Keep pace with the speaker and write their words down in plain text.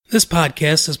This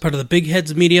podcast is part of the Big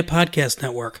Heads Media Podcast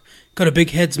Network. Go to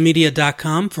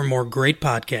bigheadsmedia.com for more great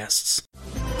podcasts.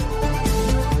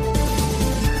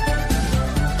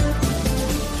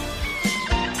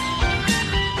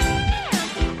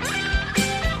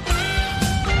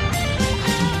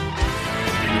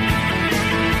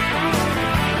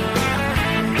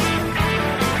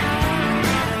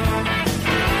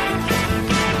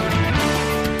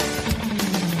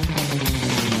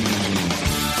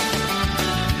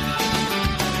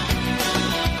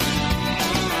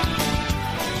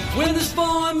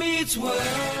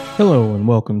 Hello and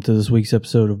welcome to this week's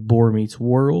episode of Boar Meets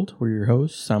World. We're your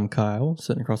hosts. I'm Kyle.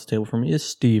 Sitting across the table from me is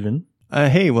Steven.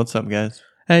 Hey, what's up, guys?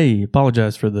 Hey,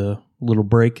 apologize for the little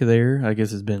break there. I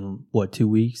guess it's been, 2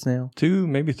 weeks now? 2,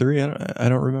 maybe 3. I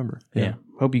don't remember. Yeah.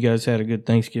 Hope you guys had a good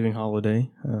Thanksgiving holiday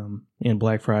and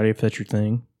Black Friday, if that's your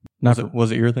thing.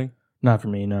 Was it your thing? Not for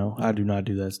me, no. I do not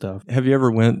do that stuff. Have you ever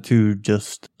went to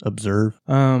just observe?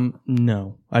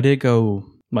 No. I did go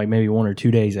maybe 1 or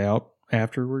 2 days out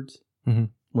afterwards. Mm-hmm.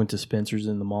 Went to Spencer's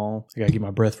in the mall. I gotta get my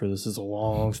breath for this. This is a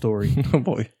long story. Oh,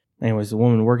 boy. Anyways, the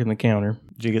woman working the counter.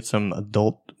 Did you get some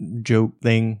adult joke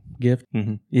thing? Gift?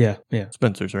 Mm-hmm. Yeah.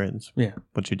 Spencer's, right? That's yeah.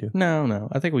 What you do? No.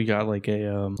 I think we got I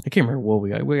can't remember what we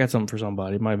got. We got something for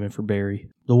somebody. It might have been for Barry.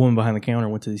 The woman behind the counter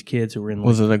went to these kids who were in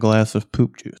Was it a glass of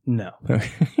poop juice? No.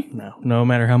 No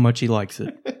matter how much he likes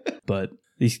it. But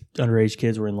these underage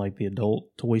kids were in the adult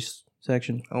toys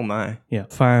section. Oh, my. Yeah.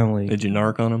 Finally. Did you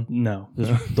narc on them? No.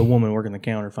 The woman working the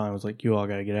counter finally was like, you all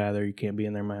got to get out of there. You can't be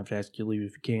in there. I might have to ask you to leave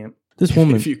if you can't. This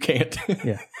woman. If you can't.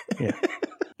 Yeah.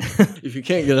 If you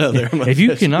can't get out of there. If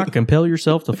you cannot compel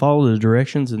yourself to follow the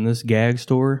directions in this gag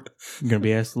store, you're going to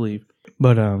be asked to leave.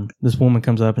 But this woman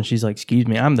comes up and she's like, excuse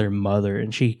me, I'm their mother.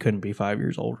 And she couldn't be 5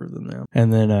 years older than them.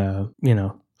 And then,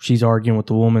 she's arguing with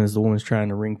the woman as the woman's trying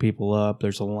to ring people up.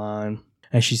 There's a line.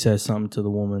 And she says something to the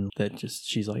woman that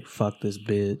she's like, fuck this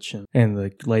bitch. And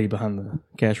the lady behind the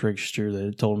cash register that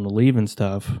had told him to leave and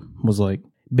stuff was like,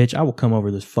 bitch, I will come over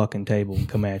this fucking table and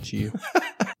come at you.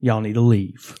 Y'all need to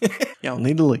leave. Y'all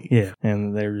need to leave. Yeah.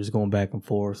 And they were just going back and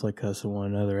forth, cussing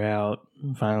one another out.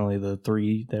 And finally, the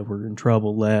three that were in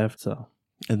trouble left. So.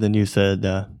 And then you said,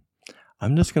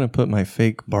 I'm just going to put my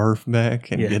fake barf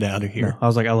back and get out of here. No, I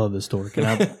was like, I love this store. Can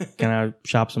I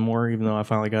shop some more, even though I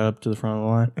finally got up to the front of the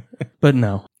line? But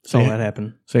no. So that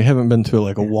happened. So you haven't been to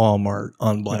a Walmart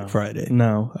on Black Friday?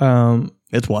 No.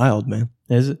 It's wild, man.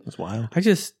 Is it? It's wild. I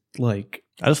just like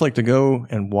to go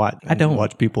and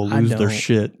watch people lose their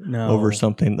shit over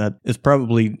something that is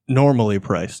probably normally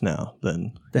priced now.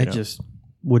 Then that just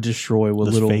would destroy what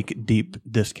little fake deep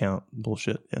discount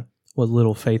bullshit. Yeah. What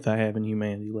little faith I have in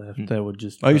humanity left. That would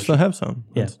just... Oh, you still have some?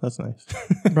 Yeah. That's nice.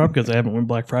 Probably because I haven't went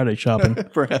Black Friday shopping.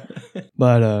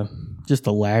 But just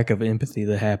the lack of empathy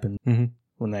that happened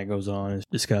when that goes on is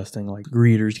disgusting.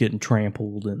 Greeters getting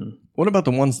trampled and... What about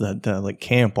the ones that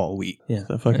camp all week? Yeah. Is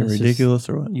that fucking ridiculous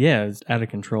or what? Yeah, it's out of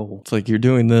control. It's like you're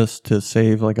doing this to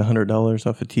save $100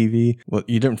 off a TV. Well,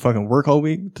 you didn't fucking work all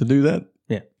week to do that?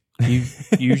 Yeah. You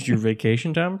used your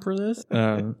vacation time for this?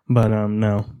 But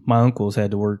no. My uncle's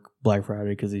had to work Black Friday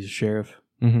because he's a sheriff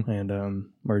and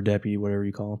or a deputy, whatever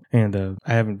you call him. And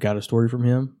I haven't got a story from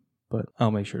him, but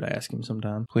I'll make sure to ask him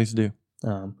sometime. Please do.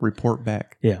 Report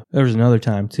back. Yeah. There was another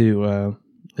time, too.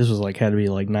 This was had to be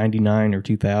 99 or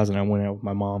 2000. I went out with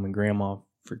my mom and grandma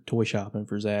for toy shopping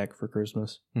for Zach for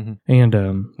Christmas. Mm-hmm. And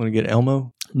want to get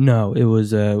Elmo? No, it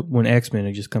was when X-Men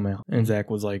had just come out. And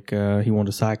Zach was he wanted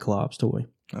a Cyclops toy.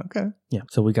 Okay. Yeah.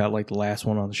 So we got the last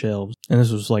one on the shelves. And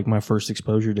this was my first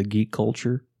exposure to geek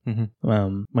culture.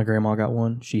 Mm-hmm. My grandma got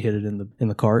one. She hid it in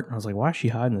the cart. I was like, why is she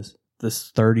hiding this?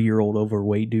 This 30-year-old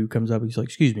overweight dude comes up. He's like,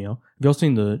 excuse me, have y'all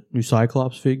seen the new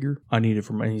Cyclops figure? I need it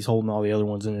and he's holding all the other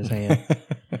ones in his hand.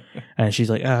 And she's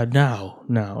like, no.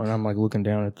 And I'm looking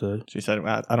down at She said,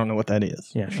 I don't know what that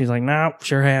is. Yeah. She's like, no,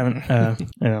 sure haven't. And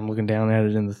I'm looking down at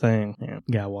it in the thing. And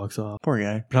the guy walks off. Poor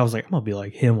guy. But I was like, I'm going to be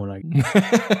like him when I...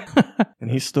 And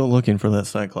he's still looking for that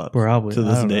Cyclops. Probably. To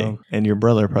this day. Know. And your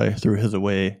brother probably threw his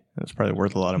away. It's probably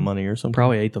worth a lot of money or something.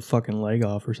 Probably ate the fucking leg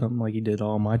off or something like he did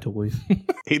all my toys.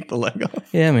 Ate the leg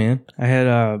off? Yeah, man. I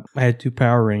had 2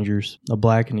 Power Rangers, a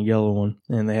black and a yellow one.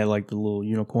 And they had the little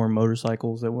unicorn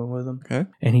motorcycles that went with them. Okay.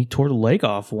 And he tore the leg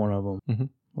off one of them. Mm-hmm.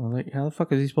 Well, how the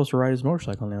fuck is he supposed to ride his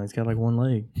motorcycle now? He's got one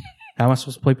leg. How am I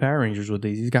supposed to play Power Rangers with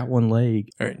these? He's got one leg.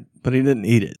 All right. But he didn't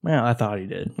eat it. Well, I thought he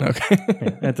did. Okay.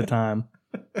 Yeah, at the time.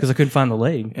 Because I couldn't find the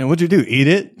leg. And what'd you do? Eat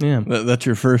it? Yeah. That's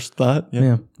your first thought?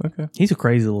 Yeah. Okay. He's a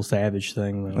crazy little savage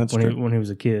thing, though. That's when he was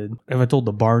a kid. Have I told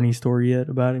the Barney story yet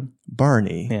about him?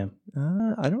 Barney? Yeah.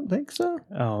 I don't think so.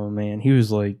 Oh, man. He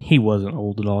was he wasn't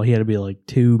old at all. He had to be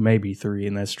 2, maybe 3,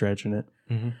 and that's stretching it.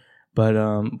 Mm-hmm.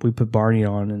 But we put Barney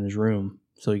on in his room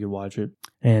so he could watch it.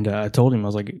 And I told him, I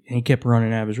was like, and he kept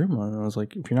running out of his room. And I was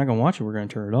like, if you're not going to watch it, we're going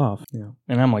to turn it off. You know?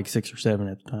 And I'm like 6 or 7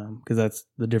 at the time because that's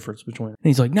the difference between. And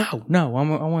he's like, no, I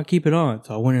want to keep it on.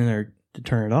 So I went in there to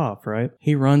turn it off, right?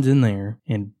 He runs in there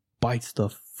and bites the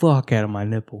fuck out of my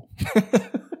nipple.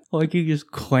 Like he just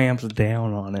clamps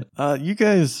down on it. You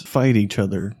guys fight each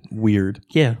other weird.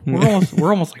 Yeah, we're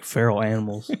almost like feral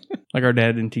animals. Like our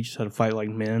dad didn't teach us how to fight like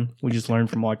men. We just learned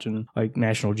from watching like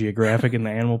National Geographic and the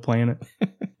Animal Planet.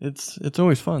 It's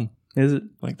always fun. Is it?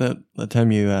 Like that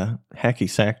time you hacky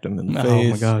sacked him in the face. Oh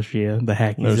my gosh, yeah, the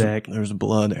hacky sack. There's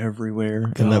blood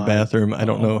everywhere in that bathroom. I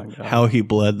don't know how he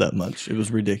bled that much. It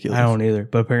was ridiculous. I don't either.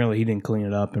 But apparently he didn't clean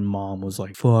it up, and Mom was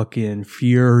like fucking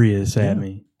furious at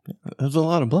me. There's a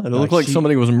lot of blood. It looked like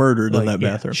somebody was murdered in that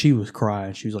bathroom. She was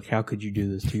crying. She was like, how could you do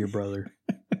this to your brother?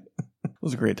 It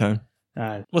was a great time. All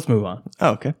right, let's move on.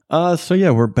 Oh, okay. So yeah,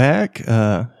 we're back.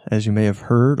 As you may have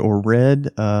heard or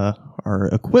read, our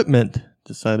equipment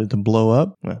decided to blow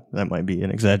up. Well, that might be an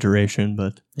exaggeration,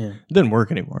 but it didn't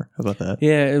work anymore. How about that?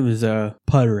 Yeah, it was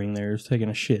puttering there. It was taking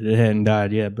a shit. It hadn't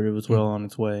died yet, but it was well on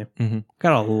its way. Mm-hmm.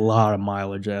 Got a lot of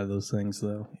mileage out of those things,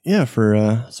 though. Yeah,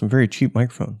 for some very cheap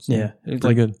microphones. Yeah. It's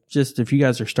pretty good. Just if you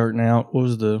guys are starting out, what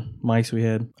was the mics we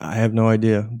had? I have no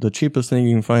idea. The cheapest thing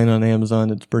you can find on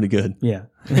Amazon, it's pretty good. Yeah.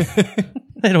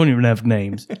 They don't even have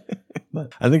names.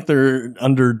 But I think they're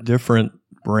under different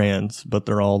brands, but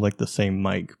they're all like the same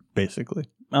mic, basically.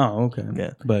 Oh, okay.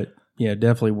 Yeah. But yeah,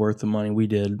 definitely worth the money. We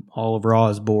did all of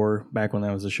Raw's Boar back when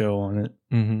that was a show on it.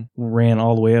 Mm-hmm. We ran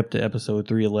all the way up to episode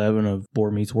 311 of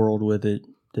Boar Meets World with it.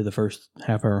 Did the first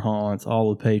half-hour haunts,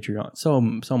 all the Patreon. So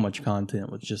much content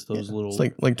with just those little...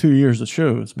 It's like 2 years of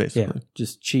shows, basically. Yeah,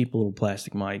 just cheap little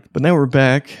plastic mic. But now we're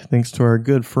back, thanks to our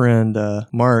good friend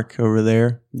Mark over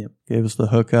there. Yep. Gave us the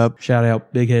hookup. Shout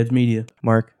out Big Heads Media.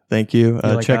 Mark, thank you.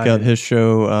 Check out his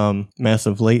show,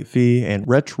 Massive Late Fee and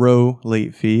Retro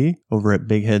Late Fee over at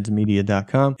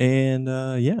bigheadsmedia.com. And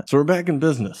so we're back in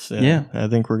business. Yeah. I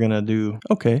think we're going to do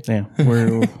okay. Yeah,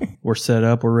 we're set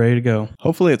up. We're ready to go.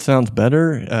 Hopefully it sounds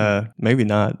better. Maybe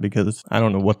not, because I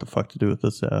don't know what the fuck to do with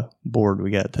this board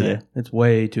we got today. Yeah, it's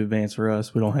way too advanced for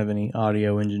us. We don't have any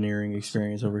audio engineering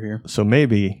experience over here. So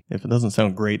maybe if it doesn't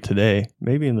sound great today,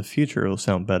 maybe in the future it'll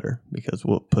sound better because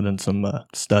we'll put in some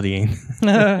studying.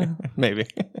 Maybe.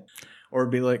 Or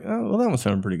be like, oh, well, that one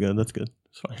sounded pretty good. That's good.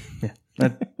 It's fine. Yeah.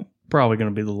 That's probably going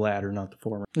to be the latter, not the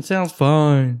former. It sounds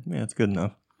fine. Yeah, it's good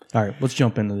enough. All right, let's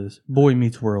jump into this. Boy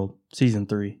Meets World, Season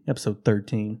 3, Episode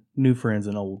 13. New Friends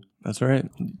and Old. That's right.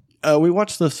 We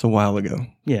watched this a while ago.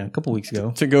 Yeah, a couple weeks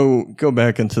ago. To go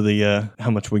back into the how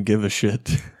much we give a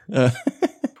shit.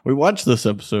 We watched this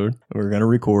episode. We were going to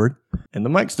record, and the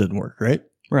mics didn't work, right?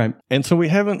 Right. And so we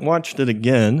haven't watched it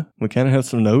again. We kind of have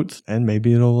some notes, and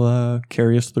maybe it'll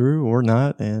carry us through or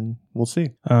not, and we'll see.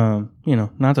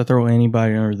 Not to throw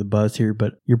anybody under the bus here,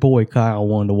 but your boy Kyle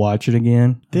wanted to watch it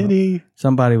again. Did he?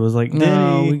 Somebody was like,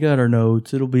 no, we got our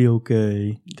notes. It'll be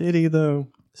okay. Did he, though?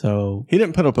 So he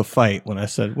didn't put up a fight when I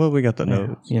said, well, we got the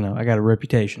notes. I got a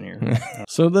reputation here.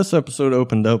 So this episode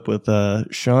opened up with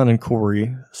Sean and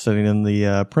Corey sitting in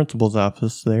the principal's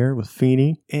office there with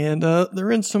Feeney. And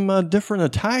they're in some different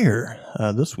attire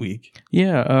this week.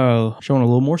 Yeah, showing a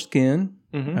little more skin,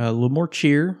 a little more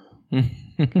cheer,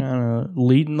 kind of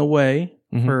leading the way.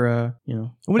 For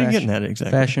what are you getting at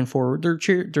exactly? Fashion forward. They're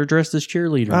dressed as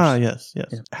cheerleaders. Ah, yes. Yeah.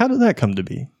 How did that come to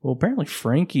be? Well, apparently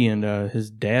Frankie and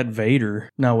his dad Vader.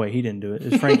 No, wait, he didn't do it.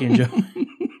 It's Frankie and Joey.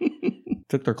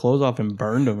 Took their clothes off and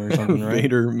burned them or something, right?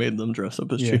 Vader made them dress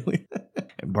up as cheerleaders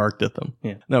and barked at them.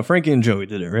 Yeah. No, Frankie and Joey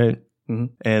did it, right?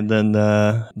 Mm-hmm. And then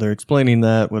they're explaining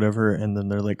that, whatever, and then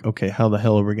they're like, okay, how the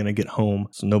hell are we going to get home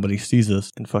so nobody sees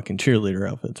us in fucking cheerleader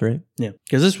outfits, right? Yeah,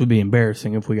 because this would be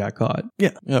embarrassing if we got caught.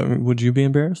 Yeah. Would you be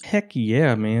embarrassed? Heck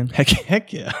yeah, man.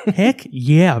 Heck yeah. Heck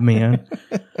yeah, man.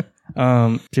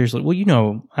 Seriously,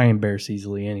 well, I embarrass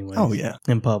easily anyway. Oh, yeah.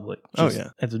 In public. Just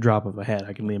at the drop of a hat,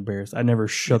 I can be embarrassed. I never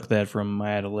shook that from my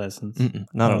adolescence.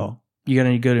 Not at all. You got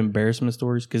any good embarrassment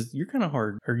stories? Because you're kind of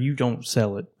hard, or you don't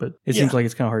sell it, but it seems like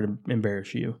it's kind of hard to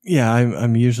embarrass you. Yeah,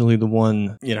 I'm usually the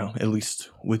one, at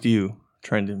least with you,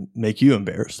 trying to make you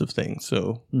embarrassed of things.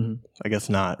 So I guess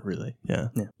not really. Yeah.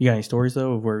 You got any stories,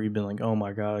 though, of where you've been like, oh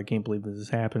my God, I can't believe this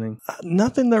is happening?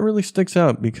 Nothing that really sticks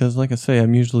out because, like I say,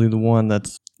 I'm usually the one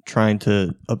that's trying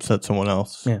to upset someone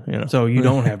else. Yeah. So you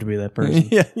don't have to be that person.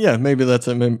 Yeah. Maybe that's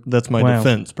my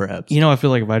defense, perhaps. I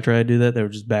feel like if I tried to do that, that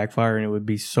would just backfire and it would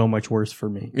be so much worse for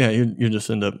me. Yeah, you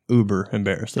just end up uber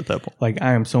embarrassed at that point. Like,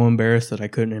 I am so embarrassed that I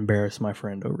couldn't embarrass my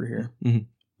friend over here. Mm-hmm.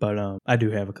 But I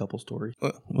do have a couple stories.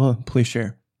 Well, please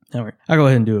share. All right. I'll go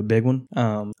ahead and do a big one.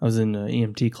 I was in an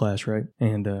EMT class, right?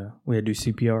 And we had to do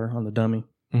CPR on the dummy.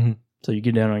 Mm-hmm. So you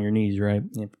get down on your knees, right?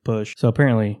 You have to push. So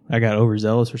apparently I got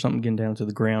overzealous or something, getting down to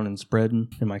the ground and spreading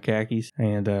in my khakis.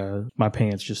 And my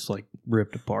pants just like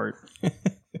ripped apart.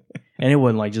 And it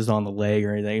wasn't like just on the leg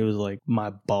or anything. It was like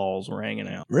my balls were hanging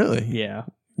out. Really? Yeah.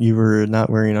 You were not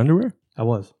wearing underwear? I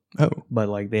was. Oh. But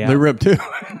like they ripped too.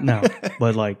 No,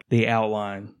 but like the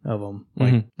outline of them,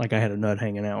 like I had a nut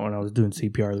hanging out when I was doing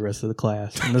CPR the rest of the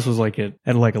class. And this was like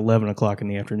at like 11 o'clock in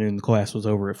the afternoon. The class was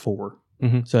over at 4.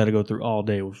 Mm-hmm. So I had to go through all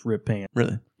day with ripped pants.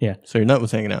 Really? Yeah. So your nut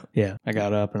was hanging out? Yeah. I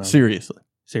got up and Seriously?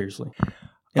 Seriously.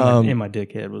 And my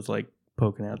dickhead was like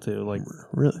poking out too. Like,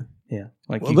 really? Yeah.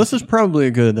 Like, well, this is probably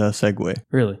a good segue.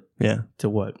 Really? Yeah. To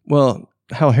what? Well,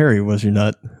 how hairy was your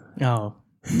nut? Oh.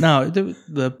 No,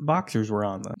 the boxers were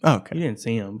on them. Oh, okay. You didn't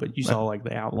see them, but you saw like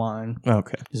the outline.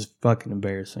 Okay. It's fucking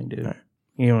embarrassing, dude. Right.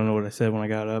 You don't know what I said when I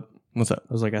got up? What's that?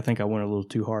 I was like, I think I went a little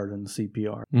too hard on the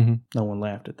CPR. Mm-hmm. No one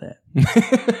laughed at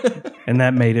that. And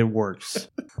that made it worse.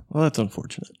 Well, that's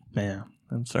unfortunate. Yeah.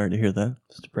 I'm sorry to hear that.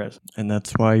 It's depressing. And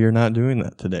that's why you're not doing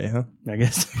that today, huh? I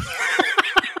guess.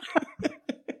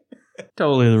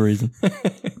 Totally the reason.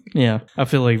 Yeah. I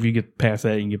feel like if you get past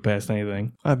that, you can get past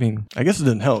anything. I mean, I guess it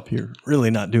didn't help. You're really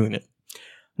not doing it.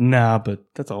 Nah, but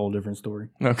that's a whole different story.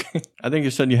 Okay. I think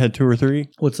you said you had 2 or 3.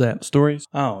 What's that? Stories?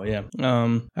 Oh, yeah.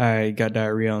 I got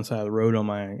diarrhea on the side of the road on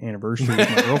my anniversary with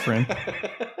my girlfriend.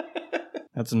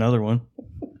 That's another one.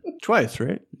 Twice,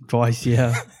 right? Twice,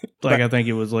 yeah. Like, I think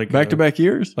it was like... Back-to-back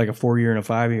years? Like a 4-year and a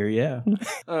 5-year, yeah.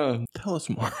 Tell us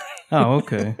more. Oh,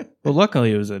 okay. Well,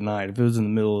 luckily it was at night. If it was in the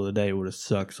middle of the day, it would have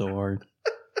sucked so hard.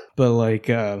 But, like,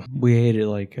 we ate it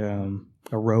like... a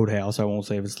Roadhouse. I won't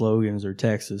say if it's Logan's or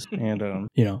Texas. And,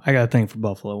 you know, I got a thing for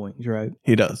buffalo wings, right?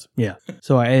 He does. Yeah.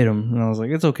 So I ate them, and I was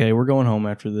like, it's okay. We're going home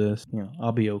after this. You know,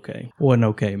 I'll be okay. Wasn't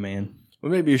okay, man.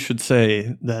 Well, maybe you should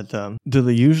say that, do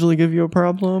they usually give you a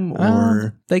problem,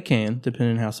 or? They can,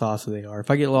 depending on how saucy they are. If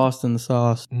I get lost in the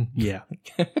sauce, yeah.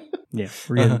 Yeah,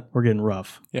 we're getting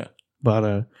rough. Yeah.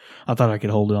 But I thought I could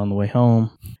hold it on the way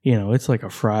home. You know, it's like a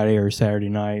Friday or Saturday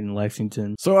night in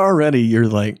Lexington. So already you're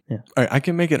like, yeah. All right, I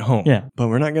can make it home. Yeah. But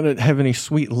we're not going to have any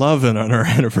sweet loving on our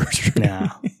anniversary. Nah.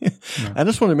 No. I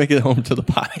just want to make it home to the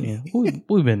potty. Yeah.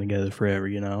 We've been together forever,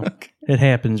 you know. Okay. It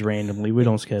happens randomly. We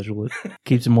don't schedule it.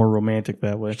 Keeps it more romantic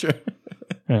that way. Sure.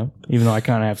 Yeah. Even though I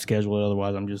kind of have to schedule it,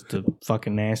 otherwise I'm just a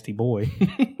fucking nasty boy.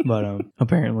 But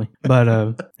apparently.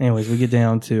 But anyways, we get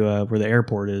down to where the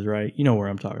airport is, right? You know where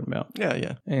I'm talking about. Yeah,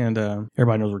 yeah. And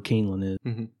everybody knows where Keeneland is.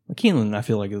 Mm-hmm. Keeneland, I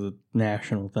feel like, is a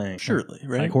national thing. Surely,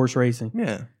 right? Like horse racing.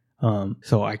 Yeah.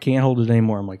 So I can't hold it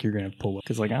anymore. I'm like, you're going to pull up.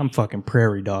 Because, like, I'm fucking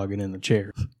prairie dogging in the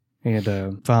chair.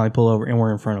 And finally pull over, and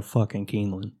we're in front of fucking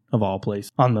Keeneland, of all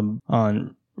places.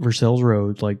 On Versailles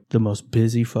Road, like, the most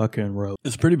busy fucking road.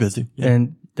 It's pretty busy. Yeah.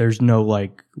 And there's no,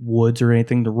 like, woods or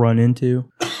anything to run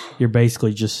into. You're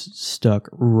basically just stuck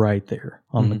right there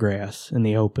on the grass in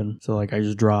the open. So, like, I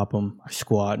just drop them, I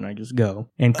squat, and I just go.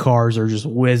 And cars are just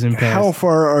whizzing past. How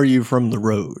far are you from the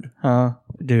road?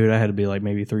 Dude, I had to be, like,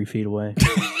 maybe 3 feet away.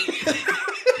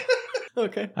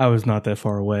 Okay. I was not that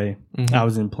far away. Mm-hmm. I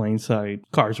was in plain sight.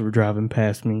 Cars were driving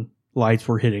past me. Lights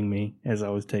were hitting me as I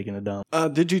was taking a dump.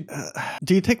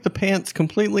 Do you take the pants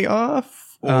completely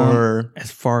off? Or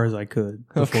as far as I could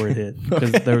before it hit,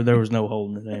 because there was no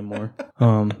holding it anymore.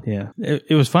 Yeah,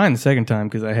 it was fine the second time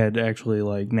because I had actually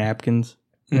like napkins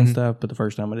and stuff, but the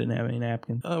first time I didn't have any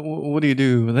napkins. What do you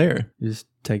do there? You just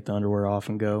take the underwear off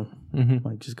and go.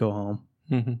 Like, just go home.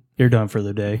 You're done for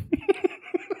the day.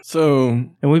 So,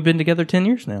 and we've been together 10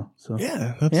 years now. So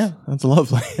yeah, that's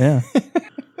lovely. Yeah,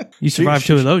 you survive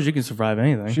 2 of those, you can survive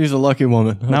anything. She's a lucky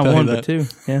woman. Not one, but 2.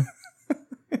 Yeah.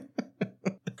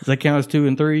 Does that count as 2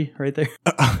 and 3 right there?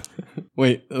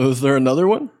 Wait, was there another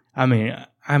one? I mean,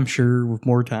 I'm sure with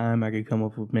more time, I could come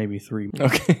up with maybe 3 more.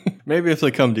 Okay. Maybe if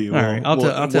they come to you, all right. I'll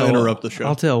interrupt the show.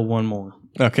 I'll tell one more.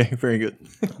 Okay, very good.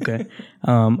 Okay.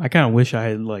 I kind of wish I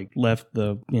had like left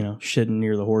the, shitting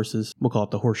near the horses. We'll call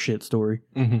it the horse shit story.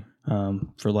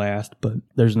 For last, but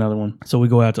there's another one. So we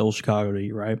go out to Old Chicago to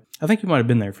eat, right? I think you might have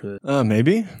been there for this.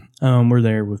 Maybe. We're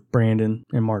there with Brandon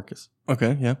and Marcus.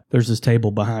 Okay, yeah. There's this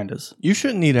table behind us. You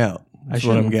shouldn't eat out. That's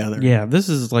what I'm gathering. Yeah, this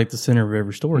is like the center of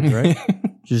every story, right?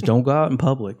 Just don't go out in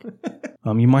public.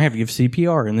 You might have to give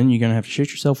CPR, and then you're gonna have to shit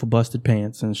yourself with busted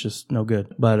pants, and it's just no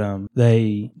good. But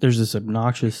there's this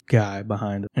obnoxious guy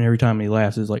behind it, and every time he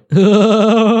laughs, it's like,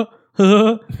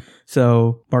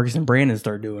 So Marcus and Brandon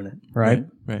start doing it, right?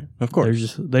 Right. Of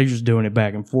course. They're just doing it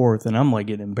back and forth, and I'm like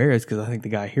getting embarrassed because I think the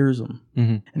guy hears them,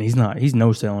 and he's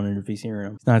no selling it if he's hearing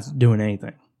them. He's not doing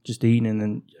anything. just eating, and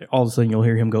then all of a sudden you'll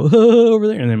hear him go over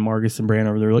there, and then Marcus and Brand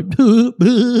over there like,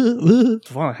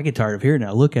 I get tired of hearing that.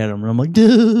 I look at him and I'm like,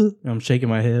 and I'm shaking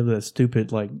my head with that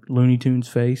stupid like Looney Tunes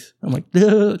face. I'm like,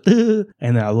 and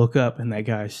then I look up and that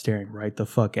guy's staring right the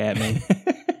fuck at me.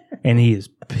 And he is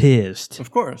pissed.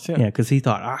 Of course, yeah. Yeah, because he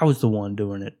thought I was the one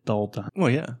doing it the whole time. Well,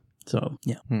 yeah. So,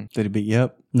 yeah. Did he beat you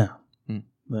up? No.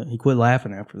 But he quit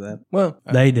laughing after that. Well,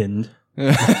 they didn't.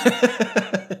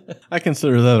 I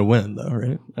consider that a win, though,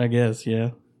 right? I guess, yeah.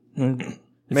 It's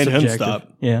made him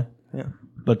stop. Yeah. Yeah.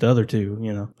 But the other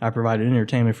two, I provided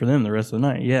entertainment for them the rest of the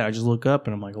night. Yeah, I just look up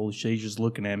and I'm like, holy shit, he's just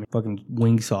looking at me. Fucking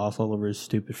wing sauce all over his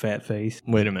stupid fat face.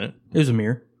 Wait a minute. It was a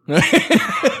mirror.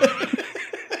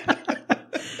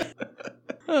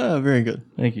 Very good.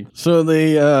 Thank you. So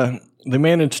they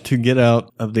managed to get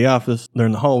out of the office. They're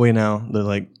in the hallway now. They're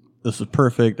like, this is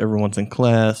perfect. Everyone's in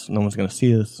class. No one's going to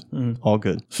see us. All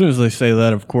good. As soon as they say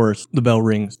that, of course, the bell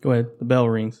rings. Go ahead. The bell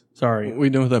rings. Sorry. What are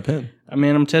you doing with that pen? I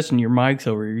mean, I'm testing your mics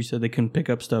over here. You said they couldn't pick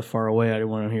up stuff far away. I didn't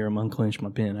want to hear them unclench my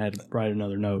pen. I had to write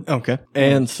another note. Okay.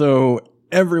 And so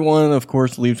everyone, of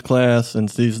course, leaves class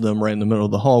and sees them right in the middle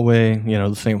of the hallway.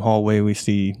 The same hallway we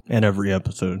see in every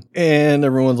episode. And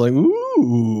everyone's like,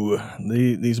 ooh,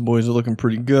 these boys are looking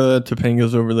pretty good.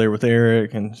 Topanga's over there with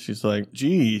Eric, and she's like,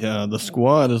 gee, the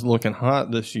squad is looking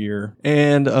hot this year.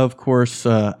 And, of course,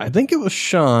 I think it was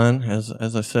Sean. As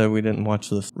I said, we didn't watch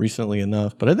this recently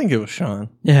enough, but I think it was Sean.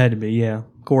 It had to be, yeah.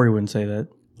 Corey wouldn't say that.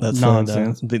 That's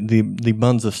nonsense. The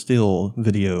Buns of Steel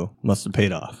video must have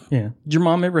paid off. Yeah. Did your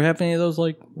mom ever have any of those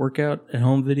like workout at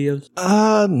home videos?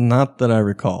 Not that I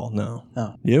recall. No.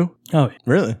 Oh. You? Oh, yeah.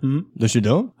 Really? Mm-hmm. Does she do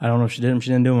them? I don't know if she did them.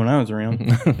 She didn't do them when I was around.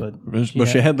 But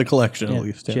she had the collection at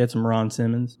least. Yeah. She had some Ron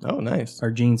Simmons. Oh, nice. Or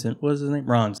Gene Simmons. What was his name?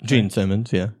 Ron. Gene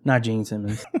Simmons. Yeah. Not Gene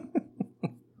Simmons.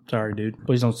 Sorry, dude.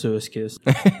 Please don't sue us, kiss.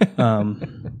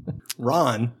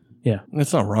 Ron. Yeah.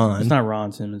 It's not Ron. It's not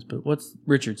Ron Simmons, but what's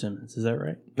Richard Simmons? Is that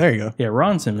right? There you go. Yeah,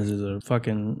 Ron Simmons is a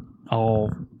fucking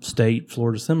all-state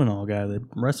Florida Seminole guy that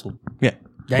wrestled. Yeah.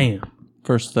 Damn.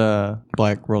 First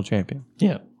black world champion.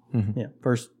 Yeah. Mm-hmm. Yeah.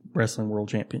 First wrestling world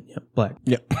champion. Yep. Black.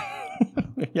 Yep.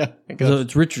 Yeah. So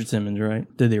it's Richard Simmons, right?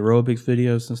 Did the aerobics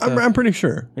videos and stuff? I'm pretty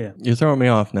sure. Yeah. You're throwing me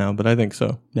off now, but I think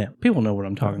so. Yeah. People know what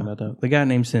I'm talking about, though. The guy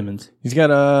named Simmons. He's got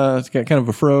kind of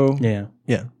a fro. Yeah.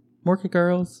 Yeah. Morka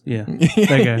Girls? Yeah.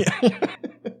 That guy.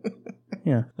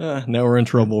 Yeah. Now we're in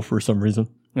trouble for some reason.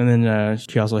 And then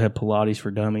she also had Pilates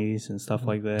for dummies and stuff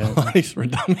like that. Pilates for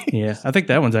dummies? Yeah. I think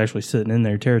that one's actually sitting in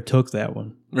there. Tara took that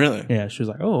one. Really? Yeah. She was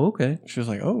like, oh, okay. She was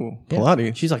like, oh, Pilates.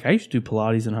 Yeah. She's like, I used to do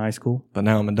Pilates in high school. But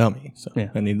now I'm a dummy, so yeah.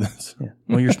 I need this. Yeah.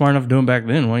 Well, you're smart enough to do them back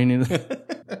then. Why do you need this?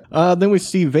 Then we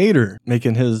see Vader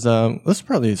making his, this is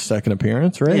probably his second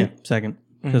appearance, right? Yeah, second.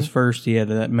 Because first he had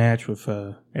that match with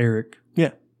Eric.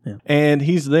 Yeah. Yeah. And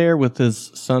he's there with his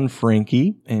son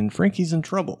Frankie, and Frankie's in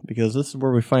trouble because this is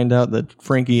where we find out that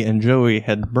Frankie and Joey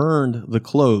had burned the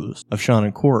clothes of Sean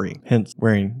and Corey, hence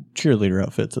wearing cheerleader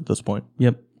outfits at this point.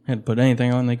 Yep. Had to put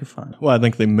anything on they could find. Well, I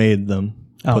think they made them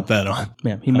put that on.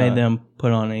 Yeah, he made them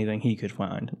put on anything he could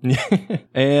find.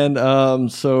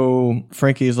 And so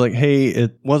Frankie's like, hey,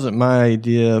 it wasn't my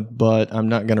idea, but I'm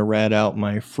not going to rat out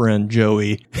my friend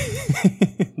Joey,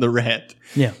 the rat.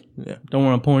 Yeah. Yeah. Don't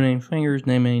want to point any fingers,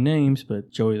 name any names, but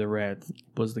Joey the Rat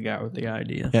was the guy with the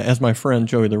idea. Yeah, as my friend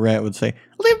Joey the Rat would say,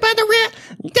 live by the rat,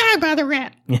 die by the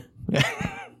rat. Yeah.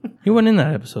 He wasn't in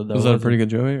that episode, though. Was that a pretty good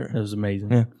Joey? Or? It was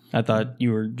amazing. Yeah. I thought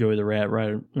you were Joey the Rat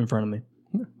right in front of me.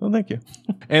 Well, thank you.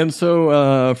 And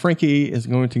so Frankie is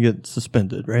going to get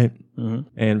suspended, right? Mm-hmm.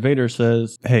 And Vader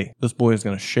says, hey, this boy is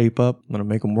going to shape up. I'm going to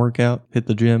make him work out, hit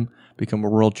the gym, become a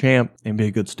world champ, and be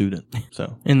a good student.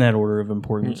 So in that order of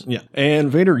importance. Yeah.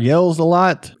 And Vader yells a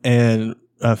lot, and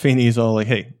Feeney's all like,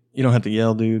 hey, you don't have to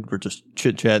yell, dude. We're just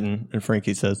chit-chatting. And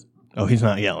Frankie says, oh, he's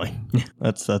not yelling.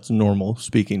 That's normal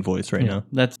speaking voice right now.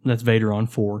 That's Vader on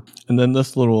 4. And then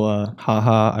this little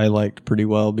ha-ha I liked pretty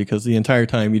well because the entire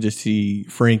time you just see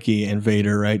Frankie and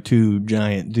Vader, right? Two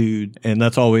giant dudes. And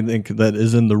that's all we think that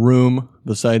is in the room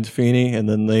besides Feeney. And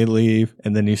then they leave.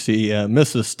 And then you see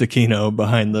Mrs. Stakino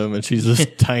behind them. And she's this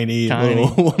tiny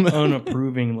little woman.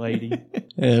 Unapproving lady.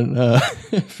 And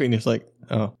Feeney's like,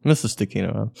 oh, Mrs.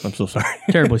 Stakino, I'm so sorry.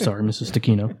 Terribly sorry, Mrs.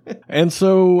 Stakino. And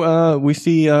so we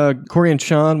see Corey and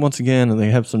Sean once again, and they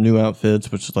have some new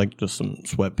outfits, which is like just some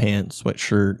sweatpants,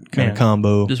 sweatshirt kind of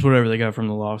combo. Just whatever they got from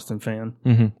the Lost and fan.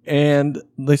 Mm-hmm. And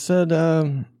they said,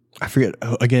 I forget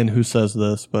again who says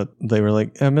this, but they were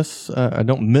like, I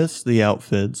don't miss the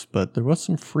outfits, but there was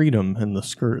some freedom in the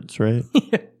skirts, right?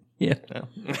 Yeah. No.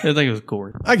 I think it was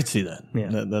Corey. I could see that. Yeah.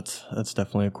 That's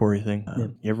definitely a Corey thing. Yeah.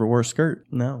 You ever wore a skirt?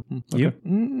 No. Okay.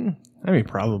 You? I mean,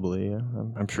 probably. Yeah.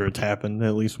 I'm sure it's happened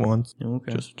at least once.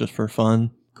 Okay. Just for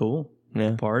fun. Cool.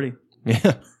 Yeah. Party.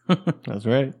 Yeah. That's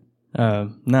right.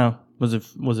 No. Was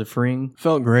it freeing?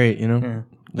 Felt great, you know?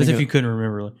 Yeah. As if you couldn't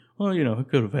remember. Like, well, it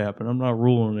could have happened. I'm not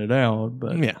ruling it out,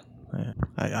 but Yeah.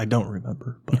 I don't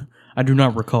remember, but I do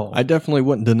not recall. I definitely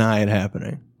wouldn't deny it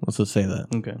happening. Let's just say that.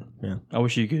 Okay. Yeah. I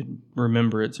wish you could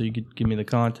remember it so you could give me the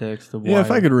context of why. Yeah,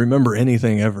 if I could remember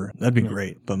anything ever, that'd be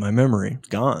great. But my memory,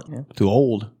 gone. Yeah. Too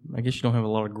old. I guess you don't have a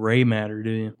lot of gray matter, do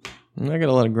you? I got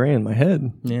a lot of gray in my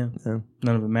head. Yeah.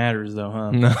 None of it matters, though,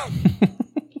 huh? No.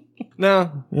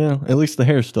 No. Yeah. At least the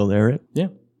hair's still there, right? Yeah.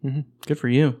 Mm-hmm. Good for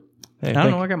you. Hey, I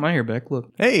don't know. I got my hair back.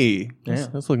 Look. Hey. Yeah.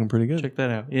 That's looking pretty good. Check that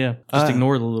out. Yeah. Just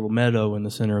ignore the little meadow in the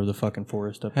center of the fucking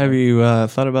forest up there. Have you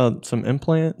thought about some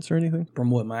implants or anything? From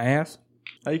what, my ass?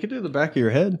 You could do the back of your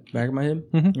head. Back of my head?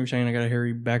 Mhm. You were saying I got a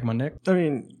hairy back of my neck? I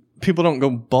mean, people don't go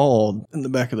bald in the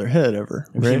back of their head ever.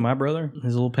 Have you Right? seen my brother?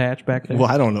 His little patch back there? Well,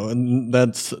 I don't know. And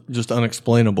that's just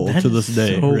unexplainable That to this is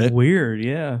day, so right? weird,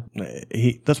 yeah.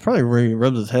 That's probably where he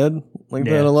rubs his head like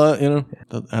Yeah. that a lot, you know?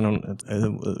 I don't,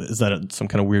 is that some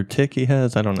kind of weird tick he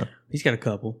has? I don't know. He's got a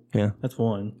couple. Yeah. That's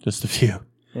one. Just a few.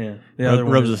 Yeah. The other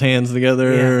one Rubs is- his hands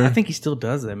together. Yeah, I think he still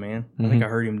does that, man. I think I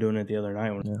heard him doing it the other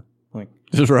night. When, like,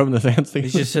 Just rubbing his hands together.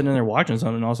 he's just sitting in there watching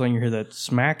something, and all of a sudden you hear that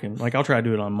smacking. Like, I'll try to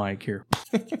do it on mic here.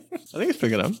 I think he's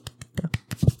picking up.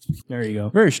 There you go.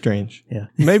 Very strange. Yeah.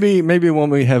 Maybe when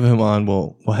we have him on,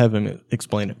 we'll have him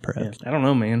explain it, perhaps. I don't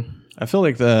know, man. I feel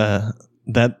like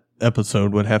that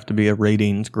episode would have to be a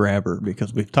ratings grabber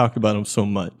because we've talked about him so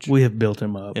much. We have built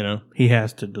him up. You know? He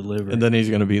has to deliver. And then he's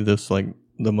going to be this, like,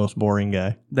 the most boring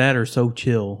guy. That or so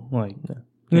chill. Like,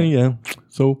 Yeah.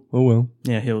 So, oh well.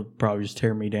 yeah, he'll probably just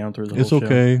tear me down through the It's whole show.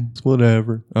 okay. It's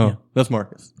whatever. Oh, Yeah. that's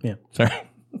Marcus. Yeah. Sorry.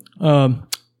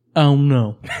 Oh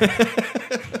no.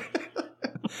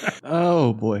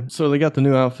 Oh, boy. So they got the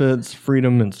new outfits,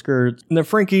 Freedom and skirts. And then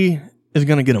Frankie is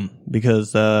going to get them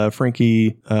because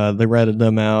Frankie, they ratted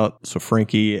them out. So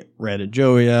Frankie ratted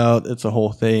Joey out. It's a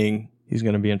whole thing. He's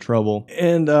going to be in trouble.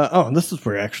 And, this is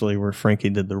where Frankie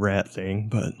did the rat thing,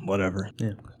 but whatever.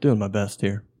 Yeah. Doing my best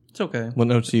here. It's okay. What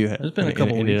notes do you have? It's been a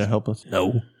couple Any weeks. to help us?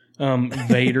 No.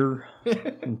 Vader,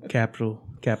 in capital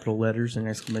letters and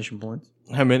exclamation points.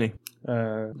 How many?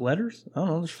 Letters? I don't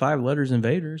know. There's 5 letters in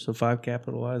Vader, so 5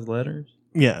 capitalized letters.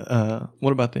 Yeah.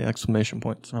 What about the exclamation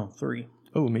points? Oh, 3.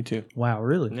 Oh, me too. Wow,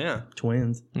 really? Yeah.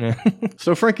 Twins. Yeah.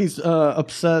 So Frankie's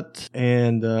upset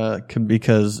and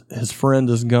because his friend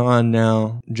is gone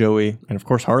now, Joey, and of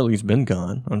course Harley's been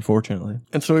gone, unfortunately.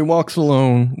 And so he walks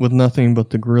alone with nothing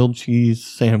but the grilled cheese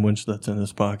sandwich that's in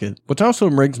his pocket, which also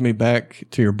brings me back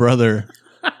to your brother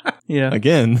Yeah.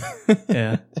 again.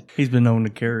 Yeah. He's been known to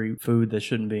carry food that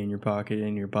shouldn't be in your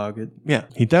pocket. Yeah,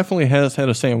 he definitely has had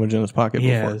a sandwich in his pocket He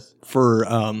before has. for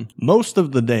most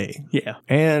of the day. Yeah.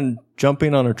 And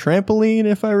jumping on a trampoline,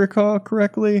 if I recall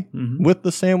correctly, with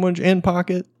the sandwich in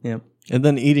pocket, Yep. and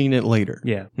then eating it later.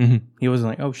 Yeah. Mm-hmm. He wasn't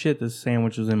like, oh shit, this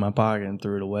sandwich was in my pocket and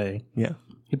threw it away. Yeah.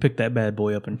 He picked that bad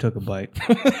boy up and took a bite.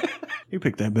 He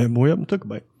picked that bad boy up and took a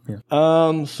bite.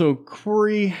 Yeah. So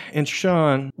Corey and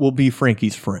Sean will be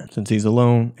Frankie's friend since he's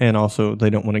alone, and also they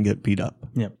don't want to get beat up.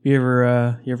 Yep. You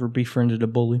ever befriended a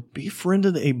bully?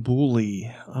 Befriended a bully.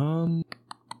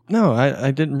 No,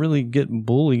 I didn't really get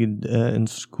bullied in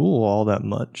school all that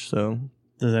much, so.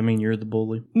 Does that mean you're the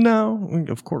bully? No,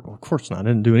 of course not. I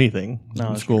didn't do anything in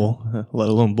that's school, let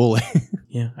alone bully.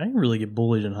 Yeah. I didn't really get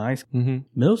bullied in high school. Mm-hmm.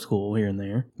 Middle school here and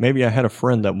there. Maybe I had a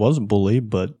friend that was a bully,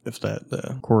 but if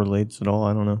that correlates at all,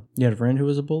 I don't know. You had a friend who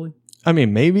was a bully? I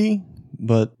mean, maybe,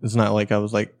 but it's not like I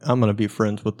was like, I'm going to be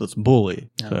friends with this bully.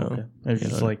 Oh, So, okay. It was you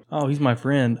just know. like, oh, he's my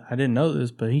friend. I didn't know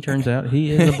this, but he turns out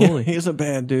he is a bully. He's a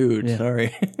bad dude. Yeah.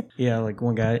 Sorry. Yeah, like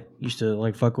one guy used to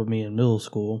like fuck with me in middle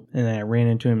school, and then I ran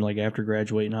into him like after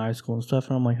graduating high school and stuff,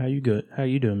 and I'm like, "How you good? How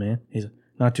you doing, man?" He's like,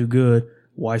 "Not too good.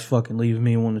 Wife's fucking leaving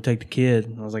me and wanting to take the kid."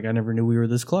 And I was like, "I never knew we were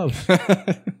this close."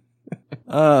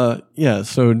 Yeah.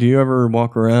 So do you ever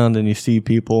walk around and you see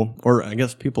people, or I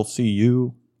guess people see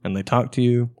you and they talk to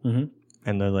you Mm-hmm.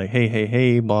 and they're like,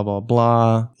 hey, blah, blah,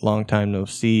 blah, long time no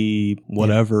see,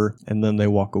 whatever. And then they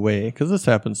walk away because this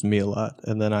happens to me a lot.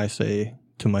 And then I say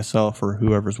to myself or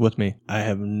whoever's with me, I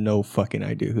have no fucking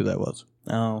idea who that was.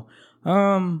 Oh,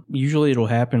 usually it'll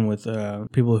happen with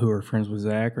people who are friends with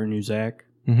Zach or knew Zach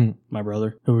my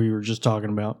brother, who we were just talking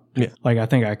about. Yeah. Like, I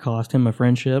think I cost him a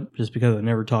friendship just because I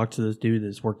never talked to this dude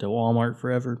that's worked at Walmart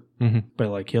forever. But,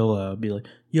 like, he'll be like,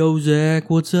 yo, Zach,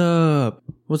 what's up?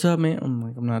 What's up, man? I'm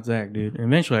like, I'm not Zach, dude. And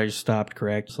eventually I just stopped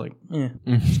correct. It's like,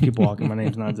 just keep walking. My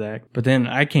name's not Zach. But then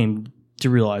I came to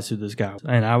realize who this guy was.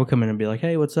 And I would come in and be like,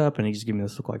 hey, what's up? And he'd just give me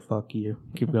this look like, fuck you.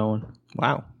 Keep going.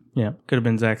 Wow. Yeah. Could have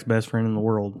been Zach's best friend in the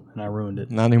world, and I ruined it.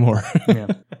 Not anymore. Yeah.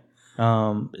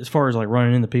 As far as like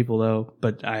running into people though,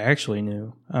 but I actually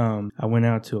knew. I went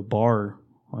out to a bar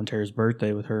on Tara's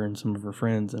birthday with her and some of her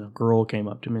friends, and a girl came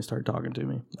up to me and started talking to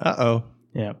me. Uh-oh.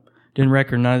 Yeah. Didn't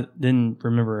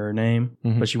remember her name,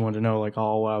 but she wanted to know like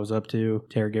all what I was up to.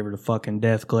 Tara gave her the fucking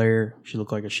death glare. She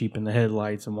looked like a sheep in the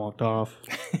headlights and walked off.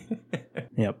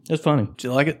 Yep. It was funny. Did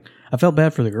you like it? I felt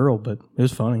bad for the girl, but it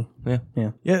was funny. Yeah.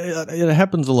 Yeah. Yeah, it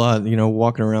happens a lot,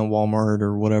 walking around Walmart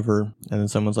or whatever, and then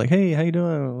someone's like, hey, how you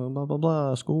doing? Blah, blah,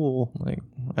 blah, school. Like,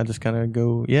 I just kind of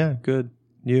go, yeah, good.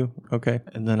 You? Okay.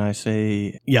 And then I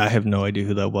say, yeah, I have no idea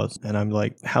who that was. And I'm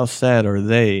like, how sad are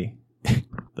they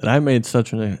that I made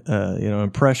such an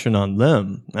impression on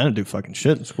them? I didn't do fucking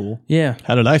shit in school. Yeah.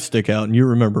 How did I stick out and you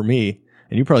remember me?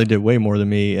 And you probably did way more than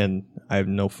me, and I have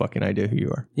no fucking idea who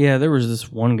you are. Yeah, there was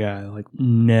this one guy, like,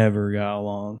 never got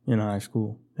along in high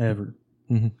school, ever.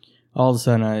 All of a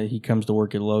sudden, he comes to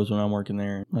work at Lowe's when I'm working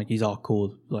there. Like, he's all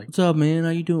cool. Like, what's up, man? How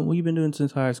you doing? What you been doing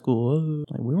since high school?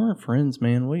 Like, we weren't friends,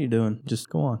 man. What are you doing? Just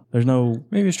go on. There's no...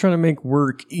 Maybe he's trying to make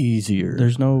work easier.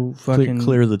 There's no fucking...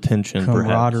 Clear the tension,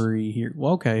 camaraderie perhaps. Here.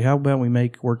 Well, okay, how about we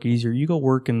make work easier? You go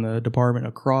work in the department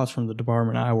across from the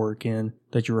department I work in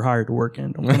that you were hired to work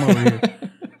in. Don't come over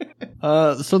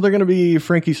here. So they're going to be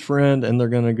Frankie's friend, and they're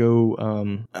going to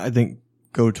go, I think,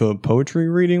 go to a poetry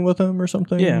reading with him or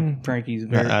something? Yeah, Frankie's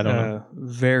I don't know.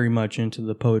 very much into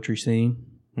the poetry scene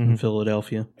in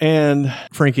Philadelphia. And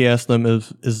Frankie asked them,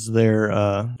 is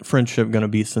their friendship going to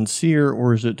be sincere,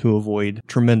 or is it to avoid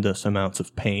tremendous amounts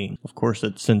of pain? Of course,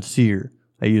 it's sincere.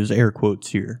 I use air quotes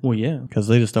here. Well, yeah. Because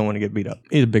they just don't want to get beat up.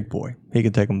 He's a big boy. He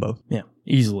can take them both. Yeah,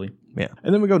 easily. Yeah.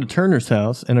 And then we go to Turner's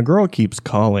house, and a girl keeps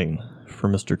calling for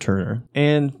Mr. Turner.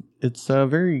 And it's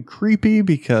very creepy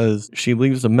because she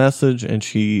leaves a message and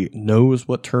she knows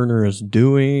what Turner is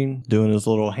doing his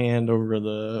little hand over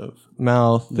the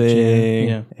mouth thing.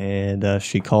 Yeah. And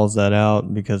she calls that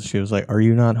out because she was like, are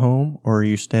you not home? Or are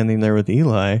you standing there with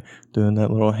Eli doing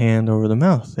that little hand over the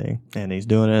mouth thing? And he's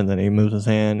doing it, and then he moves his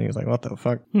hand, and he's like, what the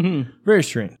fuck? Very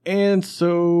strange. And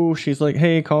so she's like,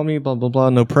 hey, call me, blah, blah,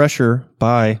 blah. No pressure.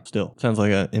 Bye. Still, sounds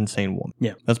like an insane woman.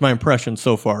 Yeah. That's my impression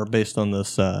so far based on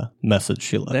this message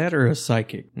she left. That or a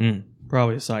psychic.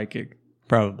 Probably a psychic.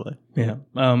 Probably. Yeah.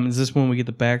 Is this when we get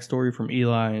the backstory from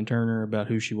Eli and Turner about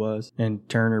who she was? And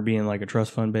Turner being like a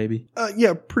trust fund baby?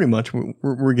 Yeah, pretty much.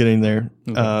 We're getting there.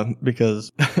 Okay.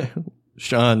 Because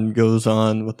Sean goes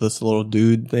on with this little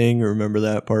dude thing. Remember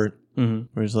that part? Where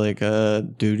he's like,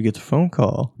 dude gets a phone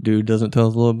call. Dude doesn't tell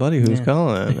his little buddy who's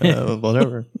calling.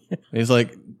 Whatever. He's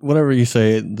like, whatever you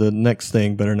say, the next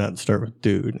thing better not start with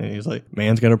dude. And he's like,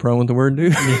 man's got a problem with the word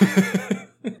dude.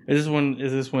 Is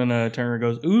this when Turner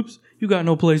goes, oops, you got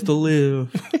no place to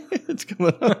live? It's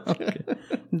coming up. Okay.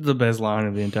 It's the best line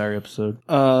of the entire episode.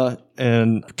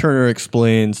 And Turner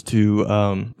explains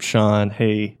to Sean,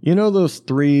 hey, you know those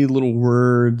 3 little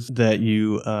words that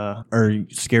you are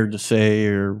scared to say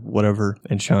or whatever?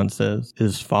 And Sean says,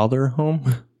 is father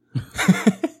home?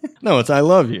 No, it's I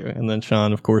love you. And then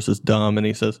Sean, of course, is dumb, and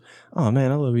he says, oh,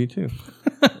 man, I love you too.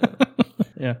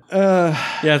 Yeah.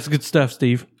 Yeah, it's good stuff,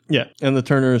 Steve. Yeah. And the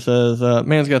Turner says,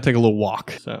 man's got to take a little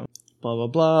walk. So, blah, blah,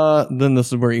 blah. Then this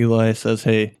is where Eli says,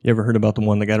 hey, you ever heard about the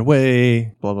one that got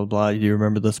away? Blah, blah, blah. Do you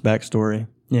remember this backstory?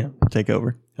 Yeah. Take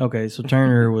over. Okay, so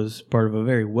Turner was part of a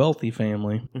very wealthy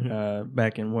family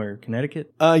back in where?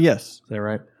 Connecticut? Yes. Is that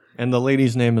right? And the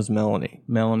lady's name is Melanie.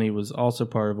 Melanie was also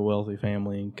part of a wealthy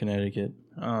family in Connecticut.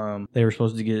 They were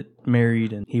supposed to get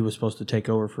married, and he was supposed to take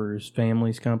over for his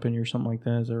family's company or something like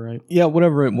that. Is that right? Yeah,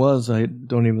 whatever it was. I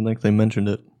don't even think they mentioned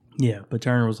it. Yeah, but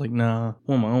Turner was like, nah, I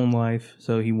want my own life.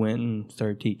 So he went and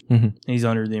started teaching. He's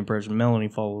under the impression Melanie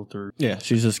followed through. Yeah,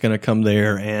 she's just going to come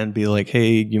there and be like,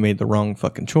 hey, you made the wrong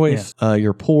fucking choice. Yeah.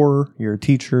 You're poor. You're a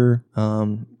teacher.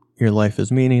 Your life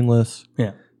is meaningless.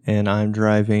 Yeah. And I'm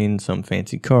driving some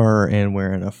fancy car and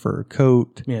wearing a fur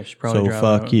coat. Yeah, she's probably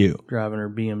driving her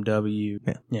BMW.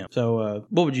 Yeah. So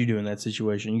what would you do in that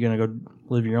situation? You going to go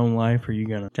live your own life, or you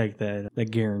going to take that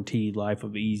guaranteed life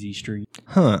of easy street?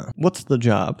 Huh. What's the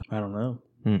job? I don't know.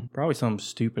 Probably some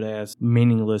stupid ass,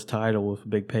 meaningless title with a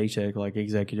big paycheck like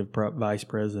executive vice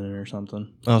president or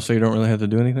something. Oh, so you don't really have to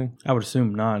do anything? I would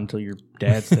assume not until your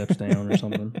dad steps down or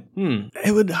something.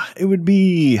 It would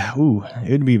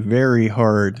be very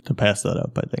hard to pass that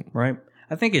up, I think. Right?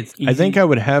 I think it's easy. I think I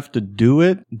would have to do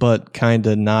it, but kind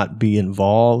of not be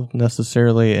involved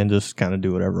necessarily and just kind of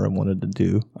do whatever I wanted to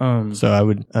do. So I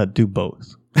would do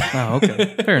both. Oh,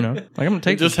 okay. Fair enough. Like, I'm going to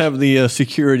take just have the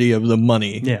security of the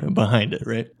money behind it,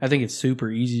 right? I think it's super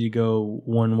easy to go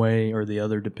one way or the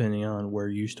other depending on where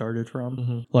you started from.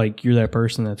 Mm-hmm. Like, you're that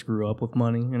person that's grew up with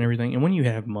money and everything. And when you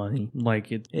have money, like,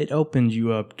 it opens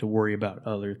you up to worry about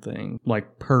other things,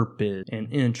 like purpose and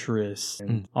interests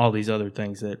and all these other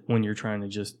things that when you're trying to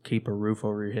just keep a roof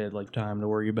over your head, like, time to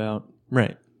worry about.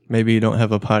 Right. Maybe you don't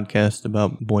have a podcast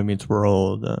about Boy Meets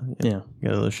World. You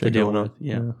got other shit going on.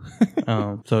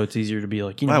 Yeah. So it's easier to be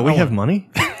like, wow, we have money?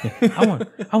 I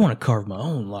want to carve my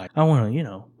own life. I want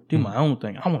to, do my own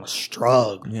thing. I want to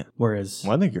struggle. Yeah. Whereas...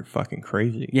 Well, I think you're fucking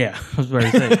crazy. Yeah. I was about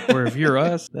to say, where if you're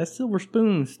us, that silver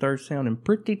spoon starts sounding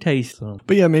pretty tasty.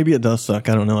 But yeah, maybe it does suck.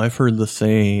 I don't know. I've heard the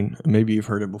saying, maybe you've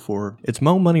heard it before. It's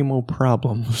more money, more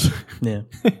problems. Yeah.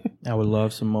 I would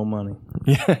love some more money.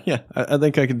 Yeah. I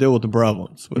think I could deal with the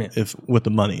problems with the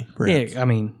money. Perhaps. Yeah, I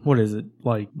mean, what is it?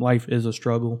 Like, life is a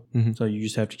struggle. Mm-hmm. So you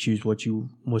just have to choose what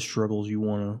struggles you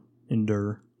want to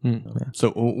endure. Mm-hmm.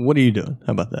 So what are you doing?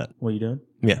 How about that? What are you doing?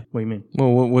 Yeah. What do you mean?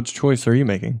 Well, which choice are you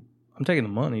making? I'm taking the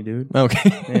money, dude.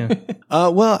 Okay. Yeah.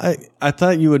 Well, I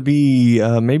thought you would be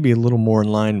maybe a little more in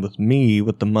line with me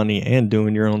with the money and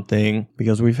doing your own thing,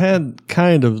 because we've had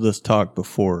kind of this talk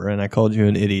before, and I called you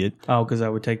an idiot. Oh, because I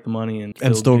would take the money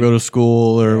and still go to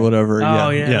school or whatever. Oh,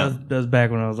 yeah. That was back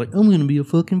when I was like, I'm going to be a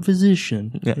fucking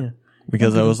physician. Yeah.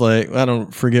 Because I was like, I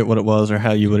don't forget what it was or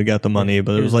how you would have got the money,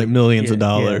 but it was like millions of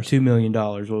dollars. $2 million.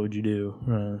 What would you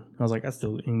do? I was like,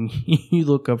 and you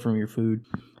look up from your food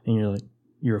and you're like,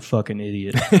 you're a fucking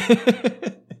idiot.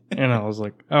 And I was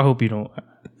like, I hope you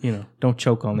don't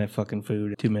choke on that fucking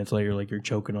food. 2 minutes later, like you're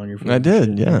choking on your food. I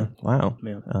did, yeah. Wow.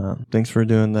 Yeah. Thanks for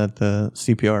doing that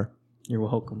CPR. You're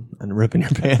welcome. And ripping your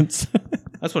pants.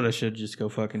 That's what I should just go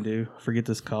fucking do. Forget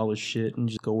this college shit and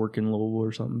just go work in Louisville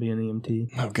or something, be an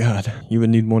EMT. Oh, God. You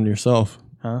would need one yourself.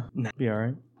 Huh? Nah, be all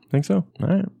right. Think so? All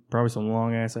right. Probably some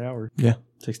long-ass hours. Yeah.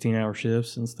 16-hour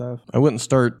shifts and stuff. I wouldn't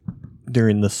start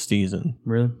during this season.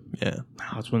 Really? Yeah.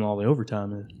 Oh, that's when all the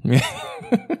overtime is.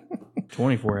 Yeah.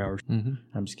 24 hours. Mm-hmm.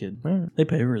 I'm just kidding. Right. They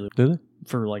pay really. Do they?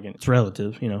 For like, it's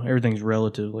relative, everything's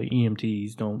relative. Like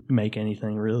EMTs don't make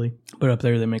anything really, but up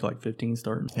there they make like 15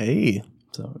 starting. Hey.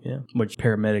 So yeah, which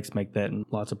paramedics make that in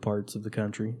lots of parts of the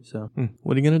country. So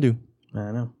what are you gonna do?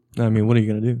 I know. I mean, what are you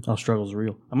gonna do? Our struggle's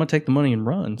real. I'm gonna take the money and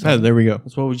run. So there we go.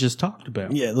 That's what we just talked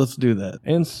about. Yeah, let's do that.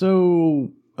 And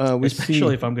so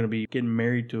especially if I'm gonna be getting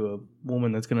married to a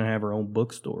woman that's gonna have her own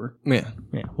bookstore. Yeah,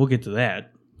 we'll get to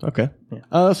that. Okay.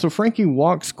 Yeah. So Frankie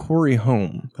walks Corey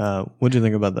home. What'd you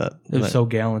think about that? It was so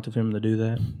gallant of him to do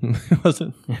that. Was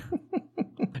it? Yeah.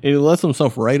 He lets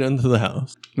himself right into the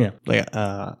house. Yeah. Like,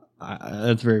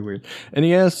 that's very weird. And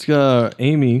he asks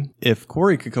Amy if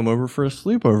Corey could come over for a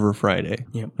sleepover Friday.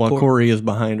 Yeah. While Corey is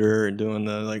behind her and doing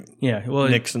the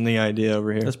nixing the idea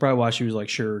over here. That's probably why she was like,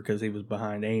 sure, because he was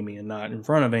behind Amy and not in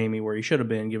front of Amy, where he should have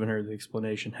been giving her the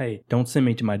explanation. Hey, don't send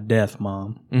me to my death,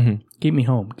 Mom. Mm-hmm. Keep me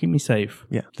home. Keep me safe.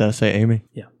 Yeah. Did I say Amy?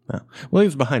 Yeah. Oh. Well, he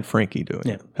was behind Frankie doing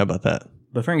it. How about that?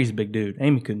 But Frankie's a big dude.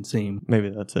 Amy couldn't see him. Maybe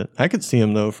that's it. I could see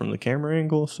him, though, from the camera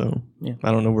angle, so yeah.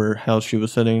 I don't know how she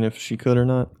was sitting, if she could or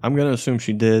not. I'm going to assume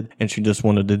she did, and she just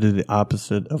wanted to do the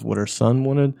opposite of what her son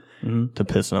wanted to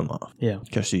piss him off. Yeah.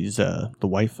 Because she's the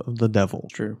wife of the devil.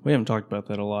 True. We haven't talked about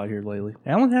that a lot here lately.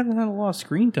 Alan hasn't had a lot of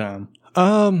screen time.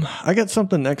 I got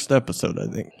something next episode, I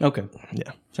think. Okay.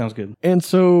 Yeah. Sounds good. And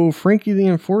so Frankie the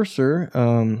Enforcer,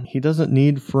 he doesn't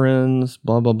need friends,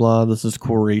 blah, blah, blah. This is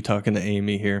Corey talking to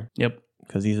Amy here. Yep.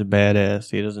 Because he's a badass.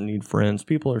 He doesn't need friends.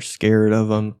 People are scared of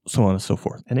him, so on and so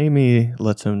forth. And Amy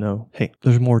lets him know, hey,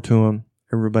 there's more to him.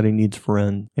 Everybody needs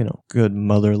friends. Good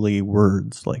motherly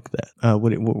words like that.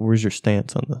 Where's your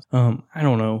stance on this? I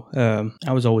don't know.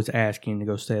 I was always asking to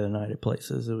go stay the night at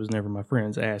places. It was never my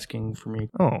friends asking for me.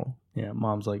 Oh. Yeah,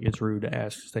 Mom's like, it's rude to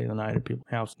ask to stay the night at people's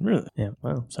house. Really? Yeah.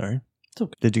 Wow, sorry. It's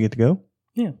okay. Did you get to go?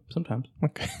 Yeah, sometimes.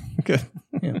 Okay, good.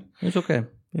 Yeah, it's okay.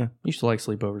 Yeah. I used to like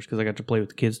sleepovers because I got to play with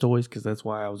the kids' toys, because that's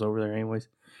why I was over there anyways.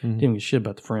 Mm-hmm. Didn't give a shit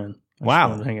about the friend. I wow. just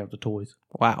wanted to hang out with the toys.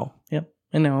 Wow. Yep.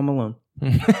 And now I'm alone.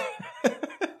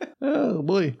 Oh,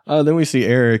 boy. Then we see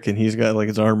Eric, and he's got like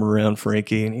his arm around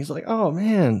Frankie, and he's like, oh,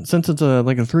 man, since it's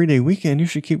like a 3-day weekend, you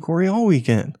should keep Corey all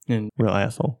weekend. And real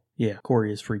asshole. Yeah,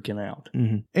 Corey is freaking out.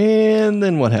 Mm-hmm. And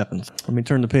then what happens? Let me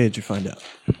turn the page and find out.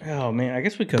 Oh, man. I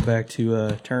guess we cut back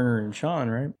to Turner and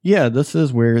Sean, right? Yeah, this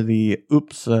is where the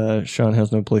Sean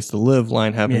has no place to live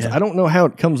line happens. Yeah. I don't know how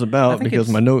it comes about because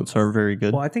my notes are very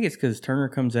good. Well, I think it's because Turner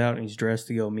comes out and he's dressed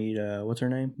to go meet, what's her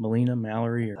name?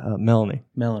 Mallory? Or Melanie.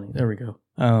 Melanie. There we go.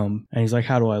 And he's like,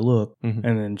 how do I look? Mm-hmm.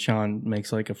 And then Sean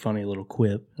makes like a funny little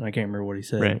quip. And I can't remember what he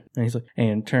said. Right. And he's like,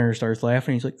 and Turner starts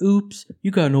laughing. He's like, oops,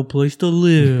 you got no place to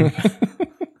live.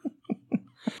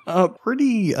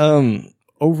 Pretty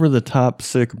over the top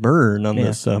sick burn on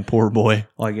this poor boy.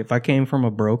 Like if I came from a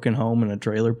broken home in a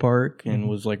trailer park and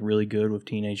was like really good with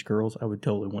teenage girls, I would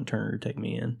totally want Turner to take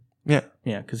me in. Yeah.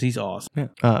 Yeah, because he's awesome.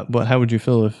 Yeah. But how would you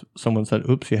feel if someone said,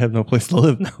 oops, you have no place to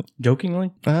live now?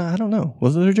 Jokingly? I don't know.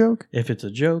 Was it a joke? If it's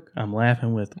a joke, I'm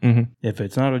laughing with him. Mm-hmm. If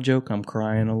it's not a joke, I'm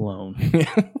crying alone.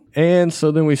 And so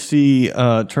then we see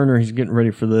Turner, he's getting ready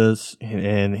for this,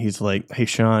 and he's like, hey,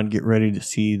 Sean, get ready to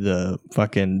see the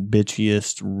fucking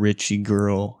bitchiest Richie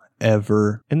girl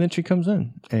ever. And then she comes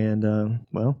in, and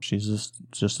well, she's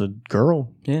just a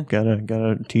girl. Yeah. Got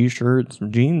a t-shirt,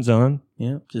 some jeans on.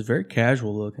 Yeah, she's very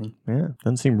casual looking. Yeah,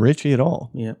 doesn't seem Richie at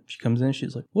all. Yeah, she comes in,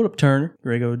 she's like, what up, Turner?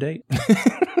 Ready to go to a date?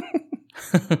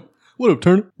 What up,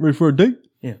 Turner? Ready for a date?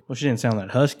 Yeah, well, she didn't sound that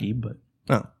husky, but...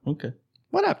 Oh. Okay.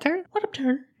 What up, Turner? What up,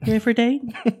 Turner? You ready for a date?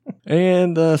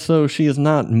 And so she is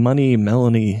not Money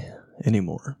Melanie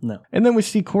anymore. No. And then we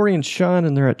see Corey and Sean,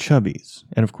 and they're at Chubby's.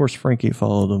 And of course, Frankie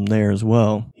followed them there as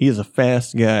well. He is a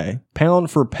fast guy. Pound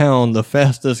for pound, the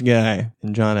fastest guy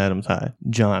in John Adams High.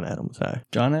 John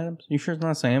Adams? You sure it's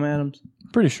not Sam Adams?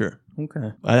 Pretty sure.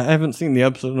 Okay. I haven't seen the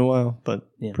episode in a while, but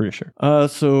yeah. Pretty sure.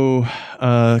 So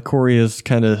Corey is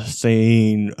kind of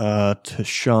saying to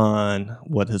Sean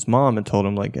what his mom had told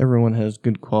him, like, everyone has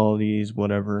good qualities,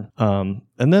 whatever. And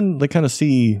then they kind of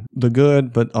see the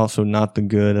good, but also not the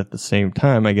good at the same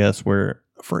time, I guess, where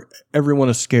everyone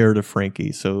is scared of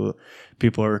Frankie. So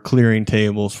people are clearing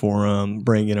tables for him,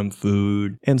 bringing him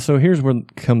food. And so here's where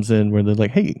it comes in, where they're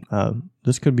like, hey,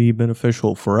 this could be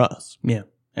beneficial for us. Yeah.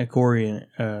 And Corey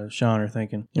and Sean are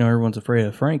thinking, everyone's afraid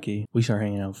of Frankie. We start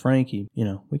hanging out with Frankie.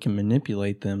 We can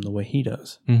manipulate them the way he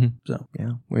does. Mm-hmm. So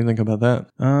yeah, what do you think about that?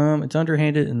 It's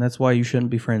underhanded, and that's why you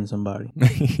shouldn't befriend somebody.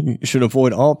 You should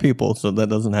avoid all people so that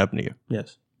doesn't happen to you.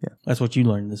 Yes. Yeah. That's what you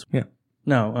learned this week. Yeah.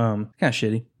 No, kind of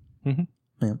shitty. Mm-hmm.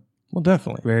 Yeah. Well,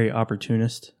 definitely. Very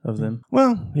opportunist of them.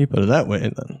 Well, you put it that way,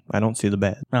 then I don't see the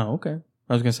bad. Oh, okay.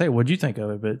 I was going to say, what'd you think of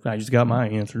it? But I just got my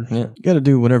answer. Yeah. You got to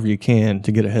do whatever you can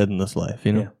to get ahead in this life,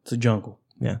 Yeah, it's a jungle.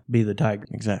 Yeah. Be the tiger.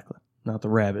 Exactly. Not the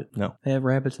rabbit. No. They have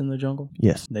rabbits in the jungle?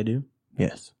 Yes. They do?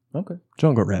 Yes. Okay.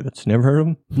 Jungle rabbits. Never heard of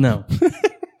them? No.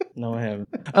 No, I haven't.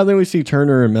 Then we see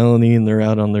Turner and Melanie, and they're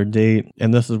out on their date.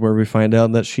 And this is where we find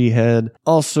out that she had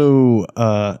also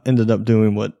ended up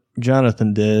doing what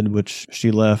Jonathan did, which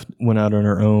she went out on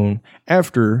her own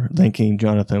after thinking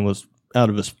Jonathan was out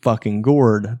of his fucking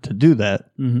gourd to do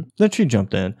that. Mm-hmm. Then she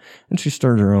jumped in and she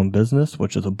started her own business,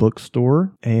 which is a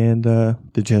bookstore. And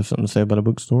did you have something to say about a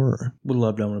bookstore? Or? Would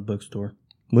love to own a bookstore.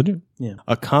 Would you? Yeah.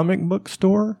 A comic book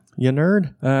store? You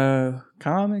nerd?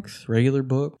 Comics, regular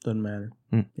book, doesn't matter.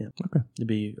 Yeah. Okay. It'd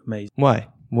be amazing. Why?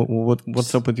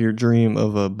 What's up with your dream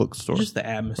of a bookstore? Just the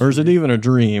atmosphere. Or is it even a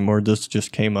dream, or this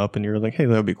just came up and you're like, hey,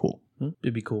 that would be cool?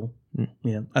 It'd be cool.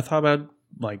 Yeah. I thought about,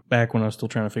 like, back when I was still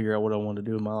trying to figure out what I wanted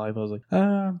to do in my life, I was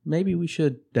like, maybe we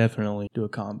should definitely do a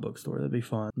comic book store. That'd be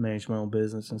fun. Manage my own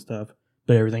business and stuff.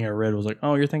 But everything I read was like,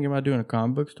 oh, you're thinking about doing a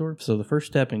comic book store? So the first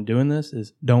step in doing this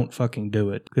is don't fucking do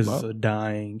it, because it's a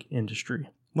dying industry.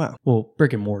 Wow. Well,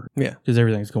 brick and mortar. Yeah. Because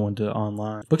everything's going to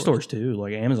online. Bookstores too,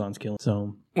 like Amazon's killing.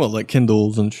 So. Well, like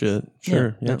Kindles and shit.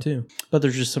 Sure. Yeah, that too. But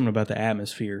there's just something about the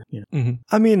atmosphere, Mm-hmm.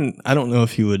 I mean, I don't know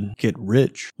if you would get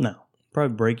rich. No.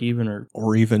 Probably break even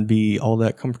or even be all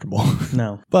that comfortable.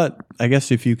 No. But I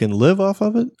guess if you can live off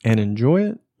of it and enjoy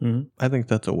it, mm-hmm. I think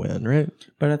that's a win, right?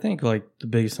 But I think, like, the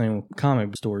biggest thing with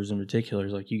comic stores in particular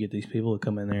is, like, you get these people that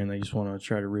come in there and they just want to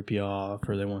try to rip you off,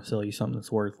 or they want to sell you something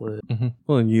that's worthless. Mm-hmm.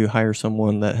 Well, and you hire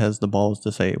someone that has the balls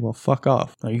to say, well, fuck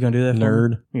off. Are you going to do that for nerd?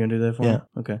 me? You going to do that for me?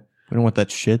 Okay. We don't want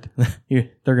that shit.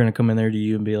 They're going to come in there to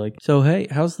you and be like, so, hey,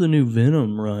 how's the new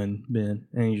Venom run been?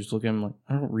 And you just look at them like,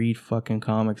 I don't read fucking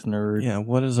comics, nerd. Yeah,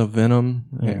 what is a Venom?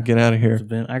 Yeah. Get out of here.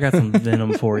 I got some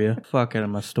Venom for you. Fuck out of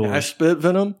my store. I spit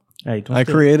Venom? Hey, I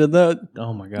created that?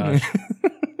 Oh, my gosh.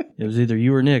 It was either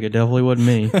you or Nick. It definitely wasn't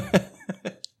me.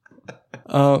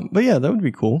 But yeah, that would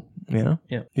be cool. Yeah.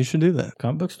 You should do that.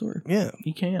 Comic book store? Yeah.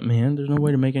 You can't, man. There's no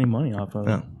way to make any money off of it.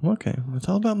 No. Okay. It's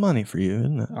all about money for you,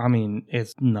 isn't it? I mean,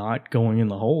 it's not going in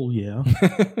the hole, yeah.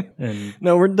 And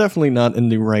no, we're definitely not in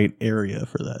the right area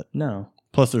for that. No.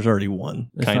 Plus, there's already one.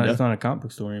 It's not a comic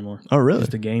book store anymore. Oh, really? It's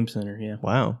just a game center, yeah.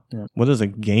 Wow. Yeah. What is a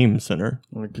game center?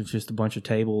 Like, it's just a bunch of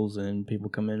tables, and people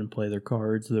come in and play their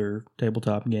cards, their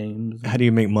tabletop games. How do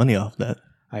you make money off that?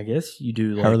 I guess you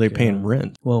do. How are they paying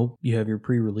rent? Well, you have your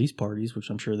pre-release parties, which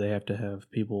I'm sure they have to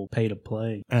have people pay to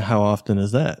play. And how often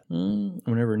is that?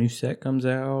 Whenever a new set comes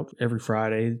out, every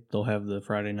Friday, they'll have the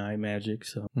Friday Night Magic,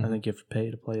 so I think you have to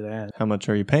pay to play that. How much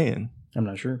are you paying? I'm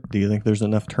not sure. Do you think there's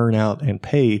enough turnout and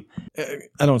pay?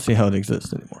 I don't see how it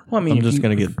exists anymore. Well, I mean, I'm just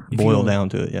going to get boiled down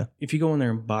to it, yeah. If you go in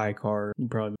there and buy a card, you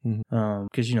probably,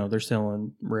 because, you know, they're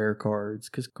selling rare cards,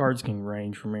 because cards can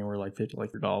range from anywhere like $50 to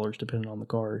 $100 depending on the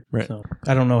card. Right. So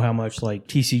I don't know how much like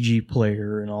TCG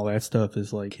Player and all that stuff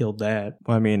is like killed that.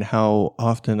 I mean, how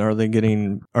often are they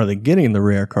getting the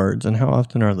rare cards, and how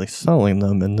often are they selling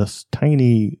them in this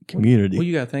tiny community? Well,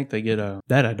 you got to think they get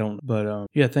that I don't, but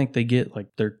you got to think they get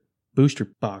like their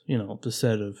booster box, you know, the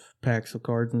set of packs of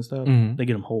cards and stuff. They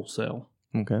get them wholesale.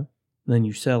 Okay. Then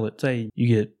you sell it. Say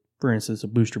you get, for instance, a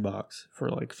booster box for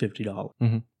like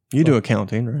 $50. You do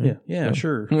accounting, right? Yeah,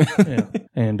 sure. Yeah.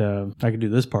 And I could do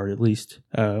this part at least.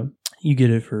 You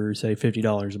get it for, say,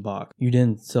 $50 a box. You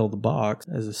then sell the box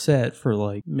as a set for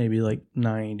like maybe like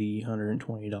 $90,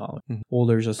 $120. Well,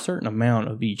 there's a certain amount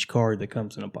of each card that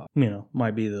comes in a box. You know,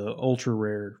 might be the ultra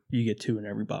rare. You get 2 in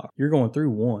every box. You're going through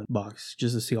one box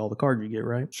just to see all the cards you get,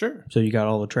 right? Sure. So you got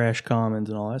all the trash commons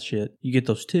and all that shit. You get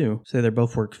those 2. Say they're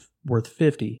both worth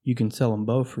 50. You can sell them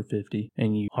both for 50,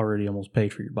 and you already almost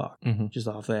paid for your box just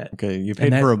off that. Okay, you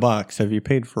paid for a box. Have you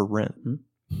paid for rent?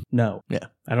 No. Yeah.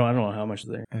 I don't know how much is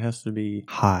there. It has to be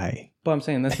high. But I'm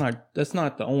saying that's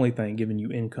not the only thing giving you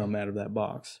income out of that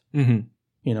box. You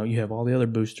know, you have all the other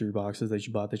booster boxes that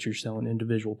you bought that you're selling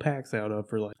individual packs out of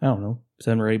for like, I don't know,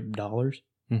 $7 or $8.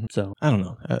 So I don't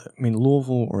know. I mean,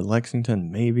 Louisville or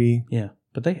Lexington, maybe. Yeah.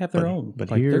 But they have their own.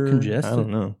 But like, here, they're congested. I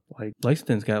don't know. Like,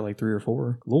 Lexington's got like 3 or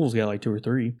 4. Louisville's got like 2 or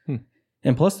 3.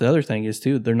 And plus, the other thing is,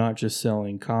 too, they're not just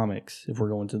selling comics. If we're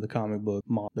going to the comic book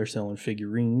mall, they're selling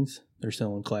figurines. They're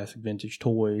selling classic vintage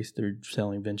toys. They're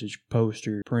selling vintage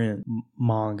poster, print,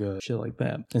 manga, shit like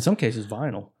that. In some cases,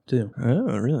 vinyl, too.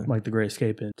 Oh, really? Like The Great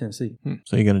Escape in Tennessee.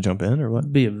 So you going to jump in or what?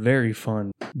 It'd be a very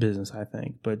fun business, I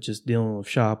think. But just dealing with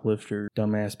shoplifters,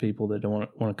 dumbass people that don't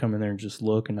want to come in there and just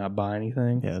look and not buy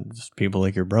anything. Yeah, just people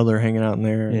like your brother hanging out in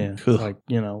there. Yeah, like,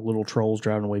 you know, little trolls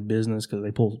driving away business because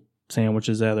they pull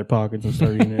sandwiches out of their pockets and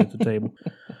start eating it at the table.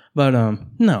 But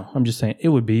no, I'm just saying it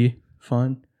would be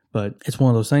fun, but it's one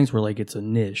of those things where like it's a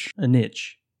niche.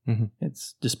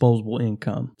 It's disposable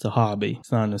income. It's a hobby.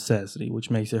 It's not a necessity, which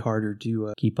makes it harder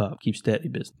to keep steady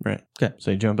business. Right. Okay.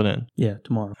 So you're jumping in. Yeah,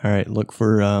 tomorrow. All right. Look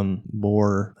for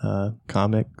more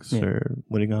comics or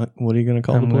what are you going to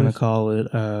call it? I'm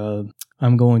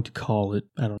going to call it.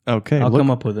 I don't know. Okay. I'll come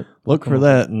up with it. Look for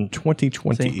that in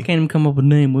 2020. See, I can't even come up with a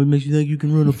name. What makes you think you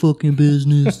can run a fucking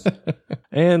business?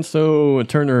 And so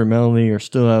Turner and Melanie are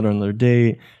still out on their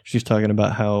date. She's talking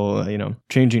about how, you know,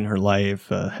 changing her life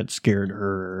had scared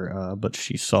her, but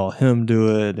she saw him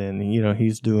do it, and, you know,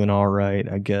 he's doing all right,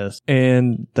 I guess.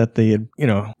 And that they had, you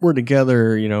know, were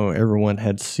together, you know, everyone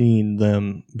had seen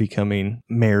them becoming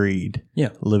married,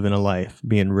 living a life,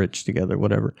 being rich together,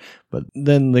 whatever. But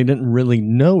then they didn't really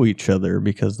know each other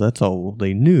because that's all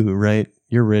they knew, right?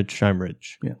 You're rich, I'm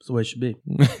rich. Yeah, that's the way it should be.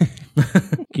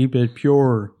 Keep it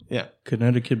pure. Yeah.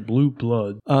 Connecticut blue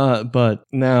blood. But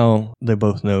now they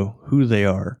both know who they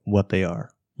are, what they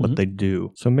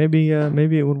do. So maybe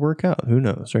it would work out. Who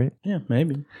knows, right? Yeah,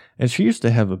 maybe. And she used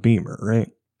to have a Beamer,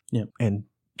 right? Yeah. And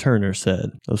Turner said,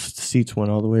 those seats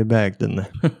went all the way back, didn't they?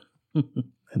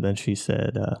 And then she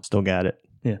said, still got it.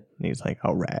 Yeah. And he's like,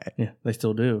 all right. Yeah, they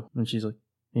still do. And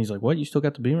he's like, what? You still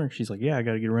got the Beamer? She's like, yeah, I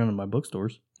got to get around to my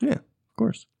bookstores. Yeah, of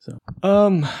course. So,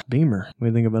 Beamer. What do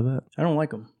you think about that? I don't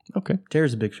like them. Okay.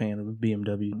 Tara's a big fan of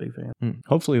BMW. Big fan.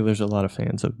 Hopefully there's a lot of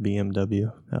fans of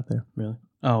BMW out there. Really?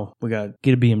 Oh, we got to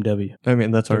get a BMW. I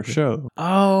mean, that's our show.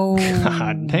 Oh.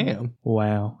 God damn.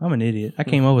 Wow. I'm an idiot. I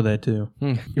came up with that too.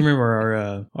 You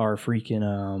remember our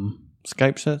freaking...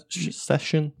 Skype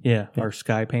session? Yeah, our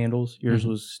Skype handles. Yours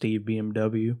was Steve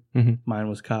BMW. Mine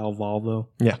was Kyle Volvo.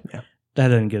 Yeah. That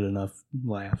doesn't get enough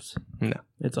laughs. No.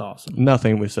 It's awesome.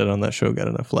 Nothing we said on that show got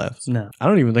enough laughs. No. I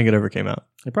don't even think it ever came out.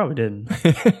 It probably didn't.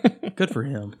 Good for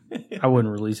him. I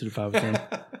wouldn't release it if I was him.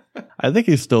 I think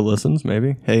he still listens,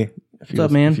 maybe. Hey. What's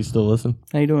up, man? If you still listen.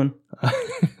 How you doing?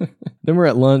 Then we're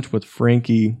at lunch with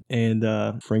Frankie,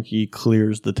 and Frankie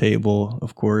clears the table,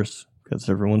 of course, because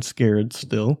everyone's scared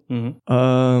still.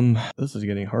 This is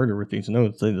getting harder with these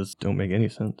notes. They just don't make any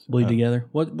sense. Bleed together.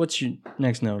 What's your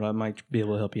next note? I might be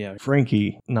able to help you out.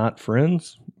 Frankie, not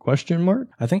friends? Question mark?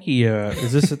 I think he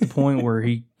is this at the point where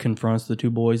he confronts the two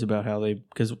boys about how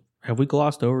because have we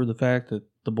glossed over the fact that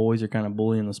the boys are kind of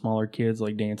bullying the smaller kids,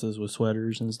 like dances with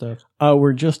sweaters and stuff?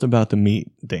 We're just about to meet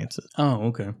dances. Oh,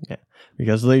 okay. Yeah,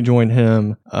 because they join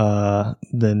him.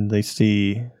 Then they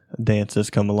see Dances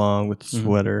come along with the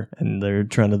sweater, and they're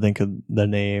trying to think of the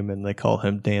name, and they call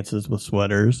him Dances with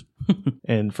Sweaters.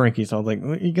 And Frankie's all like,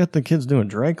 well, you got the kids doing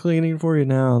dry cleaning for you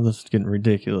now? This is getting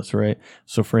ridiculous, right?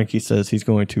 So Frankie says he's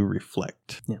going to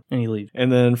reflect. Yeah, and he leaves. And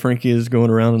then Frankie is going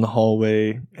around in the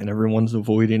hallway, and everyone's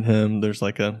avoiding him. There's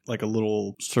like a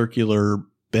little circular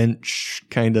bench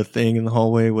kind of thing in the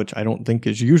hallway, which I don't think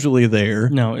is usually there.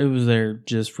 No, it was there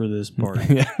just for this part.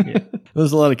 Yeah.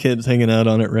 There's a lot of kids hanging out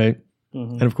on it, right?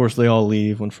 And of course, they all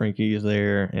leave when Frankie is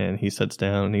there, and he sits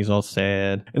down, and he's all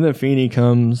sad. And then Feeney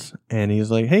comes, and he's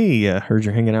like, hey, I heard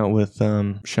you're hanging out with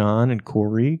Sean and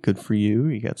Corey. Good for you.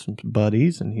 You got some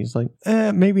buddies. And he's like,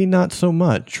 maybe not so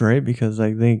much, right? Because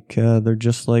I think they're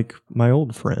just like my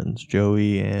old friends,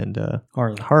 Joey and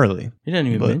Harley. He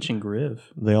didn't even mention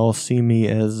Griff. They all see me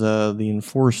as the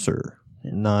enforcer.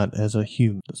 Not as a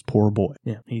human, this poor boy.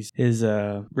 Yeah, his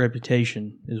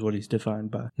reputation is what he's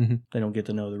defined by. They don't get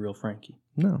to know the real Frankie.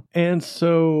 No. And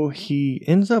so he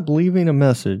ends up leaving a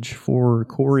message for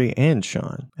Corey and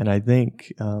Sean. And I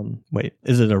think,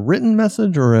 is it a written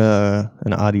message or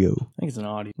an audio? I think it's an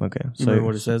audio. Okay. So remember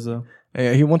what it says, though?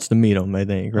 He wants to meet him, I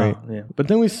think, right? Oh, yeah. But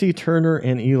then we see Turner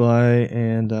and Eli,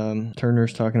 and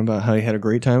Turner's talking about how he had a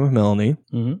great time with Melanie.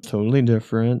 Totally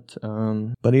different.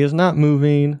 But he is not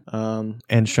moving.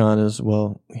 And Sean is,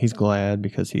 he's glad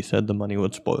because he said the money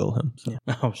would spoil him. So.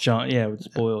 Yeah. Oh, Sean, would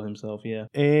spoil himself, yeah.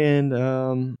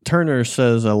 And Turner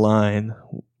says a line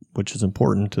which is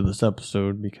important to this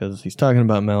episode because he's talking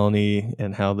about Melanie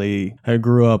and how they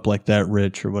grew up like that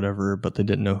rich or whatever, but they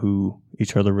didn't know who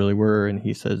each other really were. And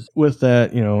he says, with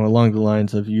that, along the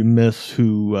lines of you miss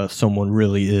who someone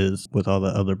really is with all the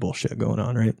other bullshit going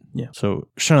on, right? Yeah. So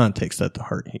Sean takes that to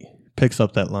heart. He picks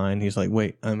up that line. He's like,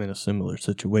 wait, I'm in a similar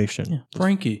situation. Yeah.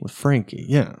 Frankie. With Frankie,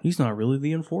 yeah. He's not really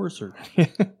the enforcer.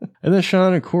 And then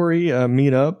Sean and Corey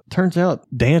meet up. Turns out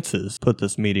Dances put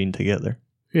this meeting together.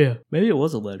 Yeah. Maybe it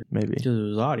was a letter. Maybe. Because it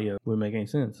was audio. Wouldn't make any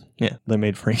sense. Yeah. They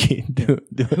made Frankie do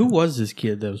it. Who was this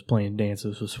kid that was playing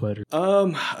Dances with Sweaters?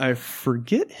 I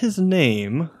forget his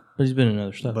name. But he's been in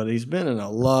other stuff. But he's been in a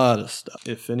lot of stuff.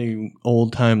 If any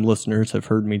old-time listeners have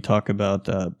heard me talk about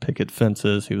Picket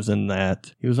Fences, he was in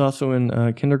that. He was also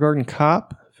in Kindergarten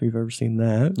Cop, if you've ever seen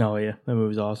that. Oh, yeah. That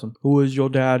movie's awesome. Who is your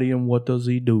daddy and what does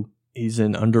he do? He's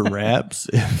in Under Wraps,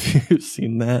 if you've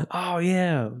seen that. Oh,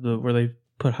 yeah. Where they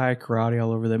put high karate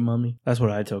all over that mummy. That's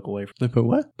what I took away from. They put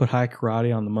what? Put high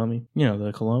karate on the mummy. You know,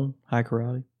 the cologne. High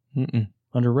karate. Mm-mm.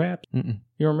 Under Wraps. Mm-mm.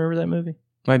 You don't remember that movie?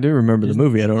 I do remember the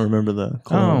movie. I don't remember the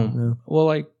cologne. Oh, no. Well,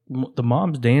 like, the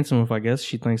mom's dancing with, I guess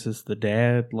she thinks it's the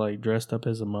dad, like, dressed up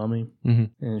as a mummy.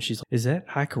 Mm-hmm. And she's like, is that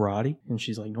high karate? And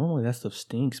she's like, normally that stuff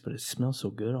stinks, but it smells so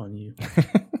good on you.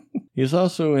 He's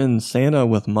also in Santa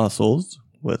with Muscles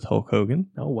with Hulk Hogan.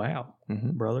 Oh, wow.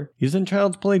 Mm-hmm. Brother. He's in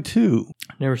Child's Play 2.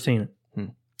 Never seen it.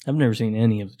 I've never seen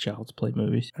any of the Child's Play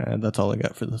movies. That's all I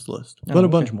got for this list. But a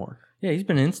bunch more. Yeah, he's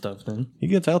been in stuff then. He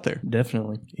gets out there.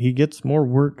 Definitely. He gets more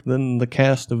work than the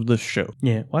cast of this show.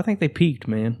 Yeah, well, I think they peaked,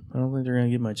 man. I don't think they're going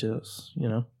to get much else,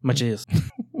 Much is.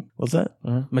 What's that?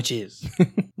 Much is.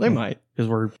 They might. Because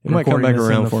we're might come back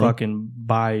around in the for fucking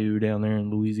bayou down there in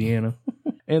Louisiana.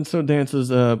 And so Dances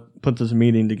put this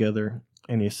meeting together,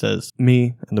 and he says,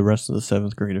 me and the rest of the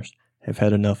 7th graders have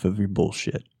had enough of your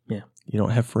bullshit. Yeah. You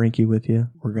don't have Frankie with you,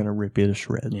 we're going to rip you to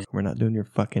shreds. Yeah. We're not doing your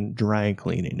fucking dry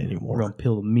cleaning anymore. We're going to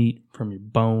peel the meat from your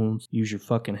bones, use your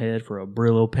fucking head for a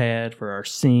Brillo pad for our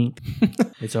sink.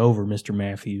 It's over, Mr.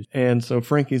 Matthews. And so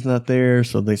Frankie's not there,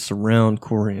 so they surround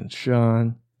Corey and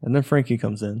Sean. And then Frankie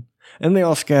comes in. And they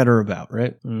all scatter about,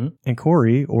 right? Mm-hmm. And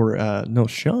Corey,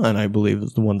 Sean, I believe,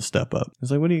 is the one to step up.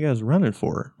 He's like, what are you guys running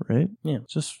for, right? Yeah.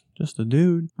 Just a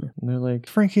dude. Yeah. And they're like,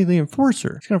 Frankie the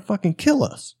Enforcer. He's going to fucking kill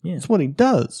us. Yeah. That's what he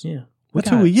does. Yeah. That's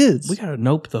who he is. We got to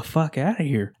nope the fuck out of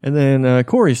here. And then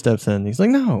Corey steps in. He's like,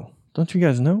 no, don't you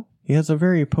guys know? He has a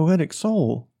very poetic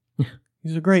soul.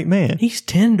 He's a great man. He's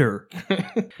tender.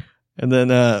 And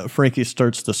then Frankie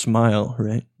starts to smile,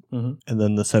 right? Mm-hmm. And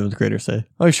then the 7th graders say,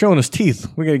 oh, he's showing his teeth.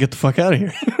 We got to get the fuck out of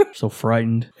here. So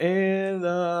frightened. And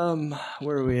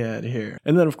where are we at here?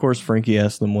 And then, of course, Frankie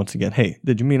asks them once again, hey,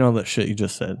 did you mean all that shit you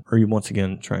just said? Or are you once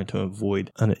again trying to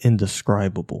avoid an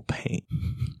indescribable pain?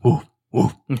 Ooh.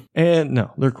 Ooh. And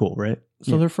no, they're cool, right?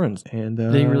 So they're friends. And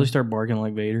did he really start barking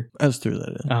like Vader? I just threw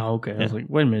that in. Oh, okay. I was like,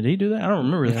 wait a minute, did he do that? I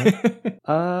don't remember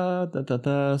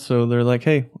that. So they're like,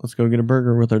 hey, let's go get a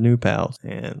burger with our new pals.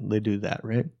 And they do that,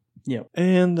 right? Yep.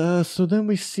 And so then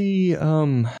we see,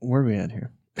 where are we at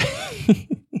here?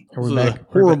 Are we back?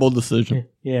 Horrible decision.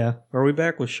 Yeah. Are we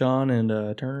back with Sean and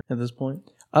Turner at this point?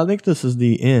 I think this is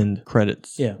the end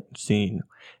credits scene.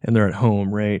 And they're at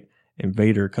home, right? And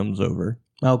Vader comes over.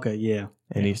 Okay, yeah.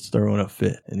 And he's throwing a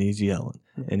fit and he's yelling.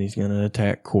 And he's going to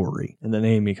attack Corey. And then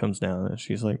Amy comes down and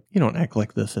she's like, you don't act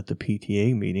like this at the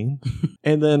PTA meeting.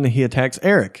 And then he attacks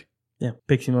Eric. Yeah,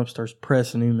 picks him up, starts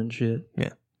pressing him and shit. Yeah.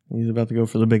 He's about to go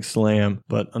for the big slam,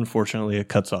 but unfortunately it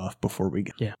cuts off before we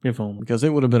get. Yeah, if only. Because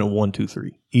it would have been a 1, 2,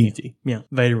 3. Easy. Yeah,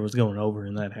 Vader was going over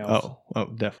in that house. Oh,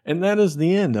 definitely. And that is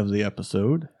the end of the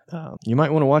episode. You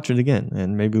might want to watch it again,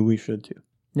 and maybe we should too.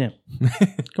 Yeah.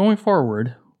 Going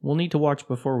forward, we'll need to watch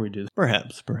before we do this.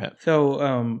 Perhaps.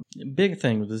 So, big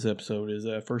thing with this episode is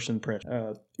first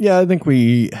impression. Yeah, I think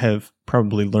we have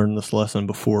probably learned this lesson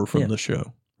before from the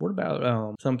show. What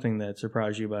about something that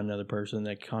surprised you about another person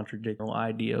that contradicts your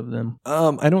idea of them?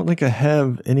 I don't think I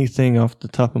have anything off the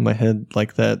top of my head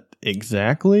like that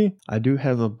exactly. I do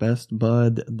have a best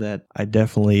bud that I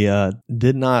definitely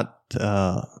did not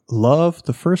love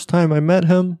the first time I met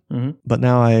him, but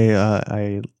now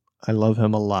I love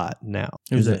him a lot now.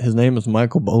 His name is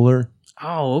Michael Bowler.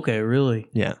 Oh, okay, really?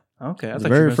 Yeah. Okay. The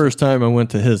very first time I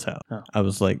went to his house, I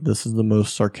was like, this is the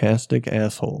most sarcastic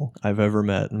asshole I've ever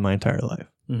met in my entire life.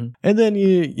 Mm-hmm. And then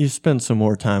you spend some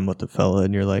more time with the fella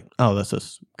and you're like, oh, that's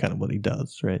just kind of what he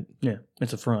does, right? Yeah.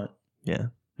 It's a front. Yeah.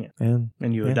 Yeah.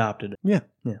 And you adopted it. Yeah.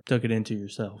 Yeah. Took it into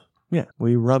yourself. Yeah.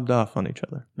 We rubbed off on each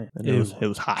other. Yeah. And it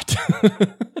was hot.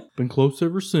 Been close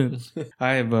ever since.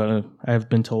 I have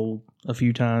been told a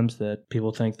few times that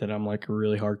people think that I'm like a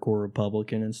really hardcore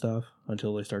Republican and stuff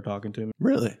until they start talking to me.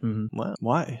 Really? Mm-hmm. Wow.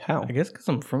 Why? How? I guess because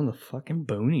I'm from the fucking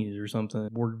boonies or something.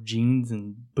 Wore jeans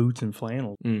and boots and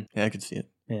flannel. Yeah, I could see it.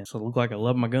 Yeah, so it looked like I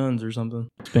love my guns or something.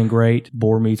 It's been great.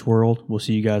 Boar Meets World. We'll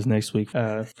see you guys next week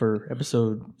for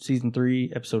season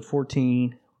 3, episode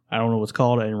 14. I don't know what's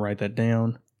called. I didn't write that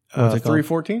down.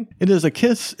 314? It is a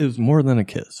kiss is more than a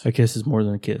kiss. A kiss is more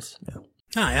than a kiss. Yeah.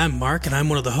 Hi, I'm Mark, and I'm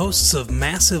one of the hosts of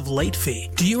Massive Late Fee.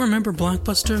 Do you remember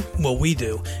Blockbuster? Well, we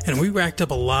do, and we racked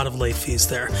up a lot of late fees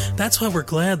there. That's why we're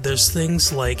glad there's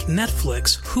things like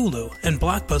Netflix, Hulu, and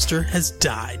Blockbuster has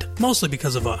died, mostly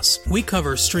because of us. We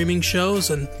cover streaming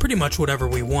shows and pretty much whatever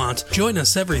we want. Join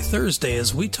us every Thursday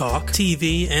as we talk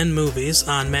TV and movies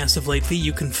on Massive Late Fee.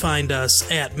 You can find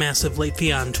us at Massive Late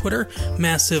Fee on Twitter,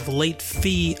 Massive Late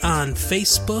Fee on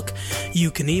Facebook.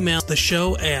 You can email the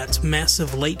show at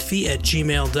massivelatefee@gmail.com,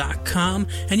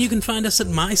 and you can find us at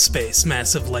MySpace,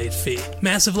 Massive Late Fee.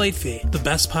 Massive Late Fee, the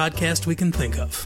best podcast we can think of.